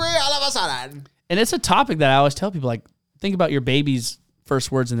hungry all of a sudden. and it's a topic that I always tell people, like, think about your baby's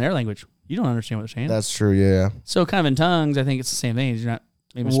first words in their language. You don't understand what they're saying. That's true. Yeah. So kind of in tongues, I think it's the same thing. You're not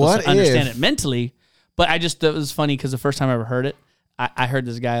maybe What supposed to understand if- it mentally, but it was funny because the first time I ever heard it, I heard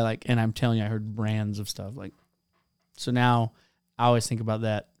this guy like, and I'm telling you, I heard brands of stuff like. So now I always think about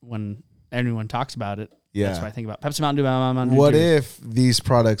that when anyone talks about it. Yeah. That's what I think about. Pepsi, Mountain Dew, What Cheerios. if these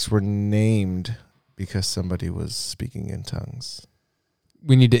products were named because somebody was speaking in tongues?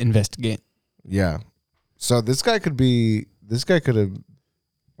 We need to investigate. Yeah. So this guy could have been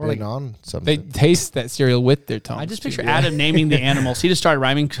like, on They something. taste that cereal with their tongue. I just picture Adam naming the animals. He just started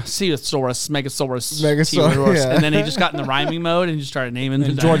rhyming Stegosaurus, Megasaurus, Megasaurus, T-Rex, yeah. and then he just got in the rhyming mode and just started naming the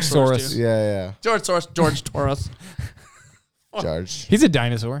And George dinosaurs, Soros. too. Yeah, George Soros, George Taurus. yeah. George. He's a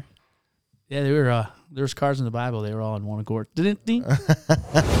dinosaur. Yeah, they were. There was cars in the Bible. They were all in one accord. Didn't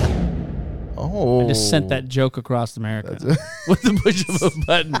Oh. I just sent that joke across America with the push of a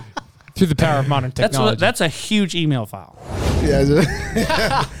button. Through the power of modern technology. That's a huge email file. Yeah.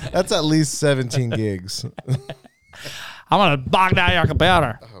 That's at least 17 gigs. I'm gonna bog down your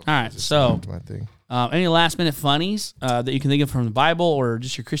computer. All right. So, That's my thing. any last minute funnies that you can think of from the Bible, or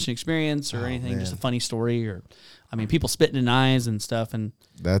just your Christian experience, or anything, just a funny story, or I mean, people spitting in eyes and stuff, and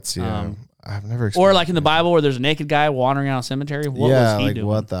That's I've never. or like in the Bible where there's a naked guy wandering out a cemetery. What was he like doing?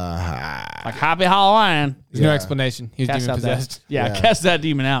 what the heck? Like Happy Halloween. There's no Yeah. explanation. He's Cast demon out that. possessed. Yeah, Yeah. cast that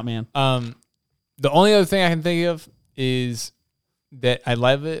demon out, man. The only other thing I can think of is that I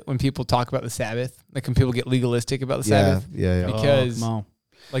love it when people talk about the Sabbath. Like when people get legalistic about the Yeah, Sabbath. yeah. Because come on.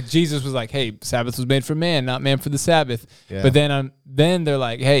 like Jesus was like, hey, Sabbath was made for man, not man for the Sabbath. Yeah. But then they're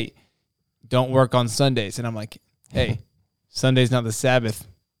like, hey, don't work on Sundays. And I'm like, hey, Sunday's not the Sabbath,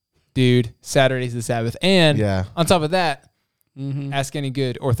 dude. Saturday's the Sabbath. And Yeah. on top of that, Mm-hmm. ask any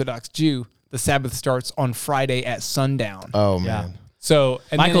good Orthodox Jew, the Sabbath starts on Friday at sundown. Oh Yeah. man. So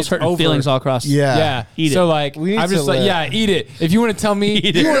and then Michael's it's hurting over. feelings all across. Yeah. Yeah. Eat so it. like We need I'm just to like, let- yeah, eat it. If you want to tell me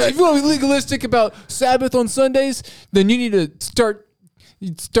Eat if you it. want to be legalistic about Sabbath on Sundays, then you need to start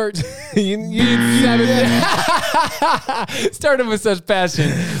you, Sabbath. Started with such passion.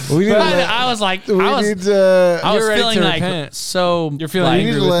 we need to let, I was like, we I was need to, I was You're ready feeling to like repent. so. You're feeling like, we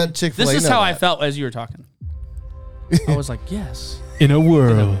need to let Chick-fil-A This is know how I that. felt as you were talking. I was like, yes. In a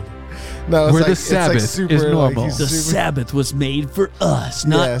world No, it's where the it's Sabbath super, is normal. he's The super- Sabbath was made for us,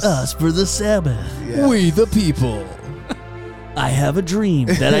 not Yes. us for the Sabbath. Yeah. we the people. I have a dream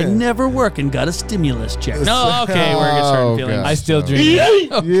that I never work and got a stimulus check. No, okay, we're gonna start Oh, feeling. gosh. I still dream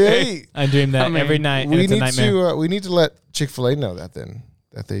that. Yay. I dream that I mean, every night. And We it's a need nightmare. to let Chick-fil-A know that then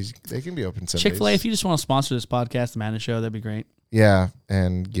that they can be open Sundays. Chick-fil-A, if you just want to sponsor this podcast, the Madness Show, that'd be great. Yeah,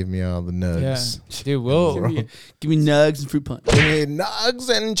 and give me all the yeah. nugs. Dude, we'll Give me nugs and fruit punch. Give me nugs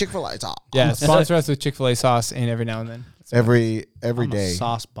and Chick-fil-A sauce. yeah, sponsor us with Chick-fil-A sauce and every now and then. Every I'm a day.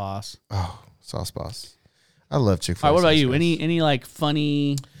 sauce boss. Oh, sauce boss. I love All Chick-fil-A. right, what about sauce, you? guys. Any like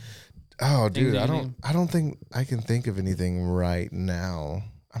funny? Oh, dude, that I you don't think I can think of anything right now.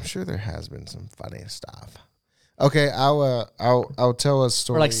 I'm sure there has been some funny stuff. Okay, I'll tell a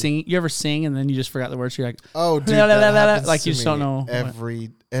story. Or like singing? You ever sing and then you just forgot the words? You're like, Oh, dude, La, la, that la, la, la, happens like to you just me don't know.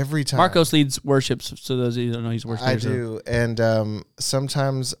 every time. Marcos leads worships. So those of you who don't know, he's worship. I do, and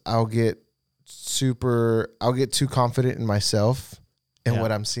sometimes I'll get too confident in myself and Yeah.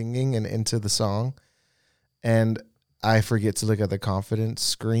 what I'm singing and into the song, and I forget to look at the confidence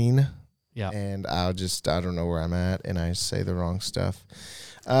screen Yeah. And I don't know where I'm at, and I say the wrong stuff.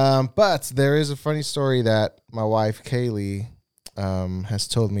 But there is a funny story that my wife, Kaylee, has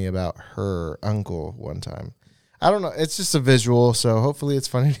told me about her uncle one time. I don't know. It's just a visual, so hopefully it's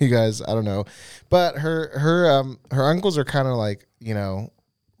funny to you guys. I don't know. But her uncles are kind of like,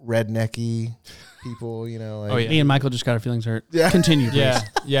 rednecky people, Like, Oh, yeah. Me and Michael just got our feelings hurt. Yeah. Continue, please.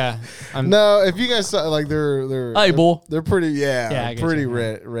 Yeah. No, if you guys saw, like, they're Hey, bull. they're pretty, I guess, pretty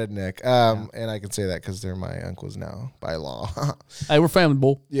yeah. redneck. And I can say that because they're my uncles now by law. Hey, we're family,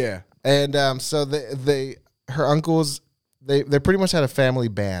 bull. Yeah, and so her uncles, they pretty much had a family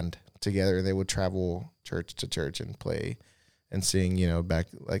band together. They would travel church to church and play and sing, back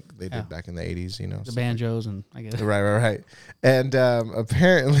like they did back in the 80s, The banjos and I guess. Right. And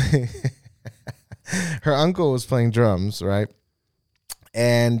apparently her uncle was playing drums, right?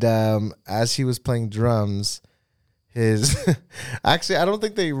 And as he was playing drums, actually, I don't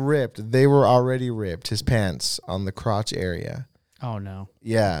think they ripped. They were already ripped, his pants on the crotch area. Oh, no.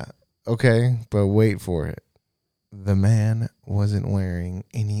 Yeah. Okay. But wait for it. The man wasn't wearing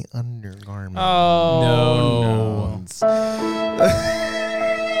any undergarments. Oh, No.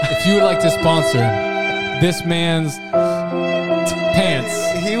 If you would like to sponsor this man's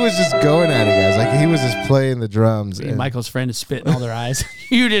pants. He was just going at it, guys. Like, he was just playing the drums. Me and Michael's friend is spitting all their eyes.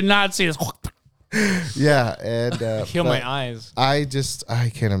 You did not see this. Yeah. And Heal my eyes. I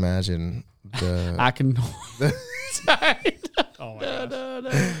can't imagine I can. Oh, my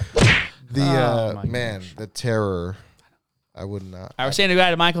gosh. Oh, my man, gosh. the terror. I would not. All right, we're saying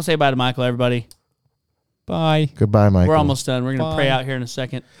goodbye to Michael. Say bye to Michael, everybody. Bye. Goodbye, Michael. We're almost done. We're going to Bye. pray out here in a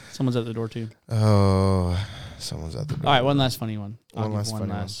second. Someone's at the door, too. Oh, someone's at the door. All right, one last funny one. One last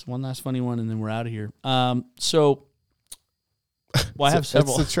funny one, and then we're out of here. So, I have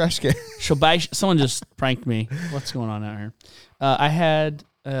several. It's the trash can. Someone just pranked me. What's going on out here?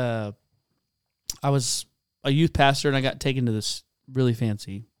 I was a youth pastor, and I got taken to this really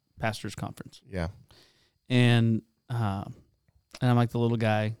fancy pastor's conference. Yeah. And I'm like the little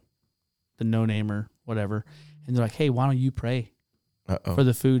guy, the no-namer, whatever. And they're like, hey, why don't you pray for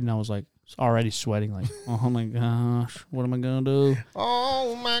the food? And I was like, already sweating, like, oh my gosh, what am I going to do?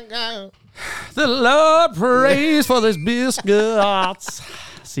 Oh my God. The Lord prays for this biscuits.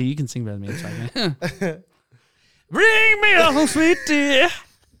 See, you can sing better than me. It's like, bring me a sweet tea.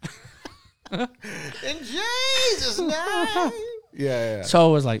 In Jesus' name. Yeah. So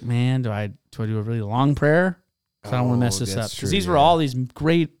I was like, man, do I do a really long prayer? Because I don't want to mess this up. Because these were all these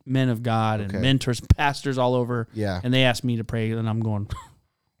great men of God and mentors, pastors all over. Yeah. And they asked me to pray, and I'm going,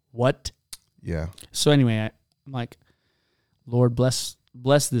 what? Yeah. So anyway, I'm like, Lord, bless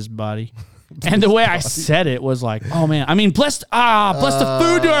this body. And the way I said it was like, oh man, I mean, bless the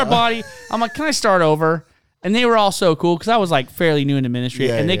food to our body. I'm like, can I start over? And they were all so cool because I was like fairly new into ministry,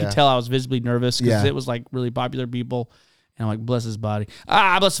 and they could tell I was visibly nervous because it was like really popular people. And I'm like, bless his body.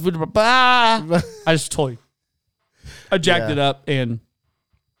 Bless the food. I just I jacked it up, and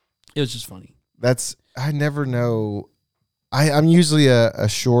it was just funny. I never know. I'm usually a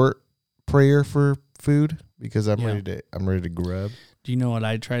short prayer for food because I'm ready to grub. Do you know what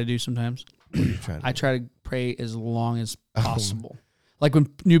I try to do sometimes? I try to pray as long as possible. Like when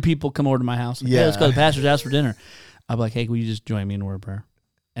new people come over to my house, like, hey, let's go to the pastor's house for dinner. I'm like, hey, will you just join me in a word of prayer?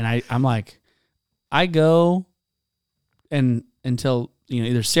 And I'm like, I go and until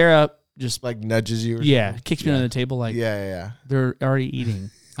either Sarah just like nudges you, or kicks me under the table, like they're already eating.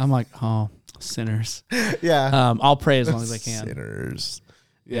 I'm like, oh, sinners. Yeah. I'll pray as long as I can. Sinners.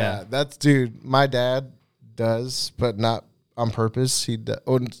 Yeah, that's dude. My dad does, but not on purpose. He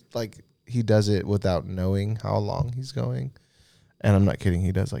does it without knowing how long he's going. And I'm not kidding.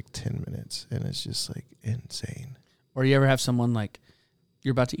 He does like 10 minutes, and it's just like insane. Or you ever have someone like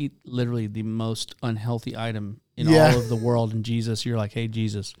you're about to eat literally the most unhealthy item in all of the world, and Jesus, you're like, hey,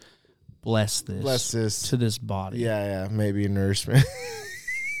 Jesus, bless this to this body. Yeah, maybe nourishment.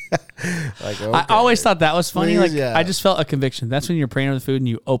 Like, okay. I always thought that was funny. Please, I just felt a conviction. That's when you're praying over the food and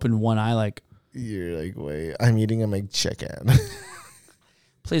you open one eye, like you're like, wait, I'm eating a McChicken.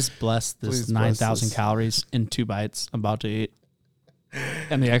 Please bless this 9,000 calories in 2 bites I'm about to eat,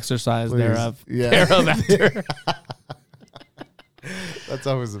 and the exercise thereof. Thereof after. That's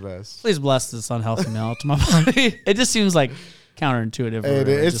always the best. Please bless this unhealthy meal to my body. It just seems like counterintuitive.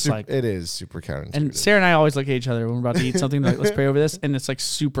 It is super counterintuitive. And Sarah and I always look at each other when we're about to eat something. Like, let's pray over this, and it's like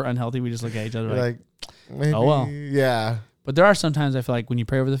super unhealthy. We just look at each other like maybe, oh well. Yeah. But there are sometimes I feel like when you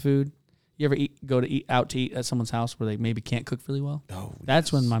pray over the food, you ever go to eat out to eat at someone's house where they maybe can't cook really well? Oh,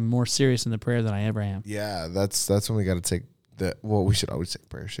 that's when I'm more serious in the prayer than I ever am. Yeah, that's when we got to take we should always take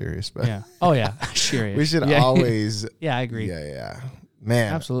prayer serious. But yeah. Oh yeah, serious. We should always. Yeah, I agree. Yeah.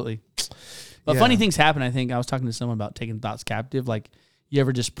 Man. Absolutely. But funny things happen. I think I was talking to someone about taking thoughts captive. Like, you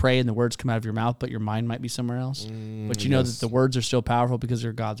ever just pray and the words come out of your mouth, but your mind might be somewhere else? But you know that the words are still powerful because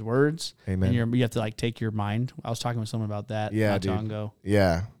they're God's words. Amen. And you have to like take your mind. I was talking with someone about that not too long ago.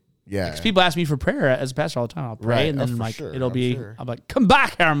 Yeah. Because people ask me for prayer as a pastor all the time. I'll pray and then sure. I'm like, come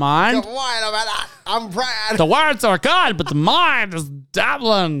back here, mind. I'm praying. The words are God, but the mind is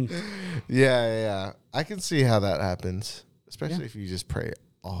dabbling. Yeah. I can see how that happens, especially if you just pray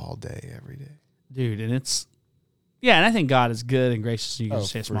all day, every day. Dude, and it's... Yeah, and I think God is good and gracious. So you can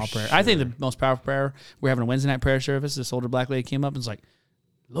just say a small prayer. I think the most powerful prayer, we're having a Wednesday night prayer service. This older black lady came up and was like,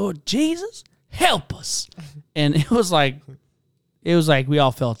 Lord Jesus, help us. And it was like we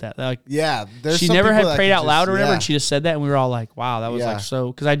all felt that. Like, there's she some never people had prayed out loud or whatever, yeah. and she just said that, and we were all like, wow, that was like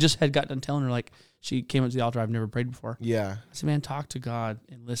so. Because I just had gotten done telling her, like, she came up to the altar, I've never prayed before. Yeah. I said, man, talk to God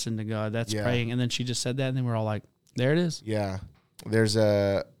and listen to God. That's praying. And then she just said that, and then we're all like, there it is. Yeah. There's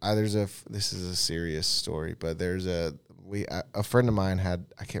a this is a serious story, but there's a friend of mine had,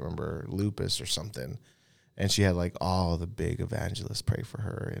 I can't remember, lupus or something, and she had like all the big evangelists pray for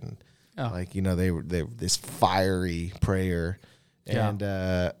her, and like, you know, they were this fiery prayer, and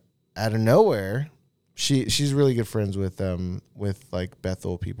out of nowhere, she's really good friends with like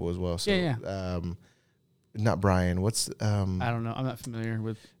Bethel people as well. So not Brian. What's I don't know. I'm not familiar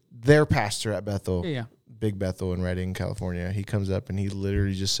with their pastor at Bethel. Yeah. Big Bethel in Redding, California. He comes up and he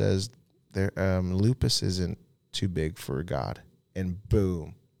literally just says, "There, lupus isn't too big for God," and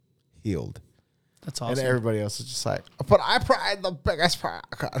boom, healed. That's awesome. And everybody else is just like, "But I prayed the biggest prayer."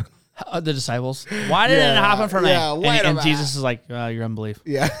 The disciples. Why did it happen for me? Yeah, and Jesus is like, your unbelief.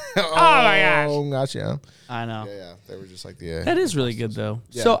 Yeah. Oh my gosh. Oh gosh, yeah. I know. Yeah. They were just like That is really good though.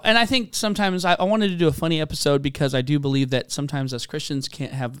 Yeah. So, and I think sometimes I wanted to do a funny episode because I do believe that sometimes as Christians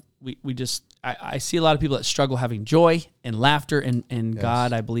can't have, I see a lot of people that struggle having joy and laughter, and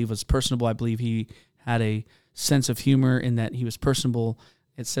God, I believe, was personable. I believe he had a sense of humor in that he was personable.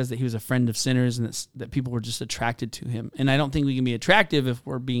 It says that he was a friend of sinners, and that people were just attracted to him. And I don't think we can be attractive if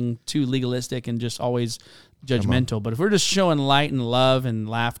we're being too legalistic and just always judgmental. But if we're just showing light and love and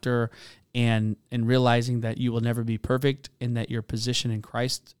laughter and realizing that you will never be perfect and that your position in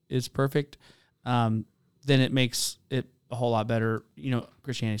Christ is perfect, then it makes it a whole lot better,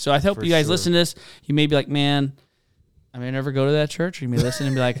 Christianity. So I hope you guys listen to this. You may be like, man, I may never go to that church. Or you may listen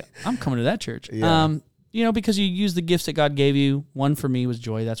and be like, I'm coming to that church. Yeah. Because you use the gifts that God gave you. One for me was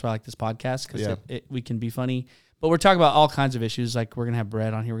joy. That's why I like this podcast, because we can be funny. But we're talking about all kinds of issues. Like, we're going to have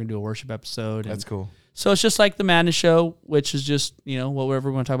Brett on here. We're going to do a worship episode. That's cool. So it's just like the Madness Show, which is just, whatever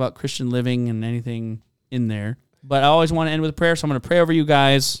we're going to talk about, Christian living and anything in there. But I always want to end with a prayer, so I'm going to pray over you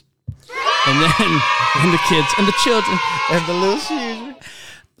guys. And then and the kids and the children. And the little children.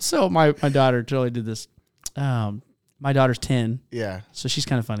 So my daughter totally did this. My daughter's 10. Yeah. So she's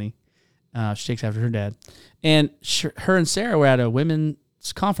kind of funny. She takes after her dad. And her and Sarah were at a women's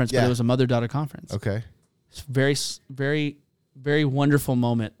conference, but it was a mother-daughter conference. Okay. It's very, very, very wonderful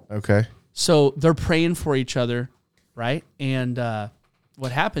moment. Okay. So they're praying for each other, right? And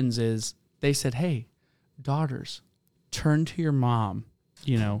what happens is they said, hey, daughters, turn to your mom,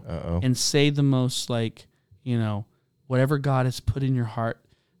 and say the most, like, whatever God has put in your heart,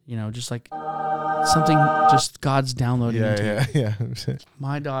 just like something just God's downloading into you. Yeah.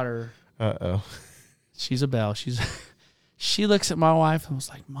 My daughter... Uh-oh. She's a belle. She looks at my wife and was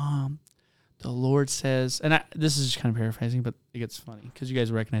like, Mom, the Lord says, and this is just kind of paraphrasing, but it gets funny because you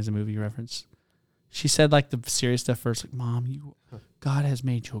guys recognize the movie reference. She said like the serious stuff first, like, Mom, God has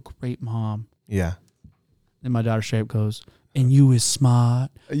made you a great mom. Yeah. Then my daughter straight up goes, and you is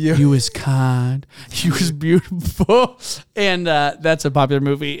smart, you is kind, you is beautiful. And that's a popular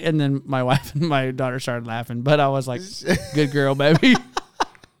movie. And then my wife and my daughter started laughing, but I was like, good girl, baby.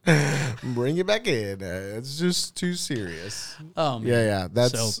 Bring it back in. It's just too serious. Yeah.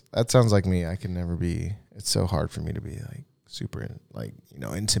 That sounds like me. I can never be. It's so hard for me to be like super,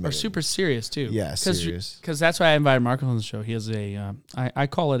 intimate or super serious too. Yeah, serious. Because that's why I invited Marcos on the show. He has a, I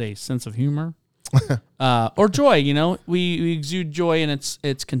call it a sense of humor, or joy. We exude joy, and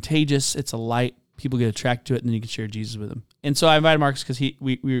it's contagious. It's a light. People get attracted to it, and then you can share Jesus with them. And so I invited Marcos because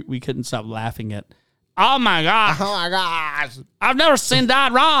we couldn't stop laughing at. Oh my gosh. Oh my gosh. I've never seen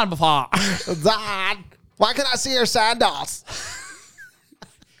Dad run before. Dad, why can't I see your sandals?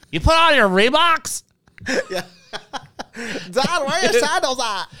 You put on your Reeboks? Yeah. Dad, where are your sandals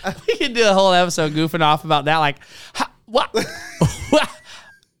at? We could do a whole episode goofing off about that. Like, what? What?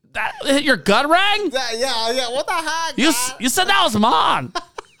 That hit your gut ring? Yeah. What the heck? You said that was mine.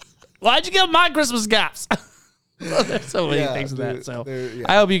 Why'd you give my Christmas gifts? Well, there's so many things in that. So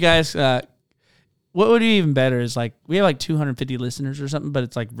I hope you guys what would be even better is like we have like 250 listeners or something, but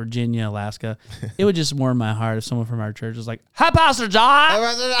it's like Virginia, Alaska. It would just warm my heart if someone from our church was like, "Hi, Pastor John.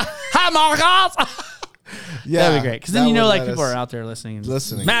 Hi, Marcos." Yeah, that'd be great because then you know like people are out there listening. And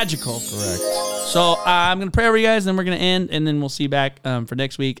listening. Magical. Correct. So I'm gonna pray over you guys, then we're gonna end, and then we'll see you back for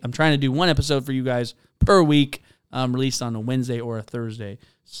next week. I'm trying to do one episode for you guys per week, released on a Wednesday or a Thursday.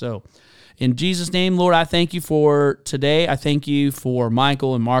 So in Jesus' name, Lord, I thank you for today. I thank you for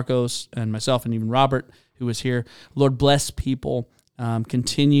Michael and Marcos and myself and even Robert who was here. Lord, bless people.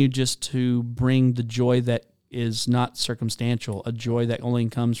 Continue just to bring the joy that is not circumstantial, a joy that only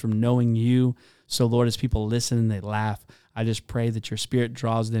comes from knowing you. So, Lord, as people listen and they laugh, I just pray that your Spirit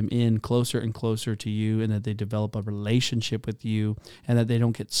draws them in closer and closer to you and that they develop a relationship with you and that they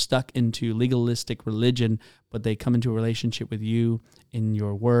don't get stuck into legalistic religion, but they come into a relationship with you in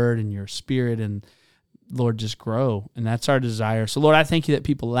your word and your Spirit and, Lord, just grow. And that's our desire. So, Lord, I thank you that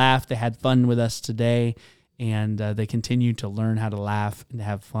people laughed, they had fun with us today, and they continue to learn how to laugh and to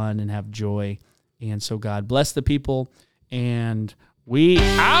have fun and have joy. And so, God, bless the people, and we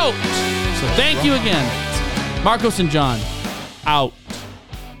out. So thank you again. Marcos and John, out.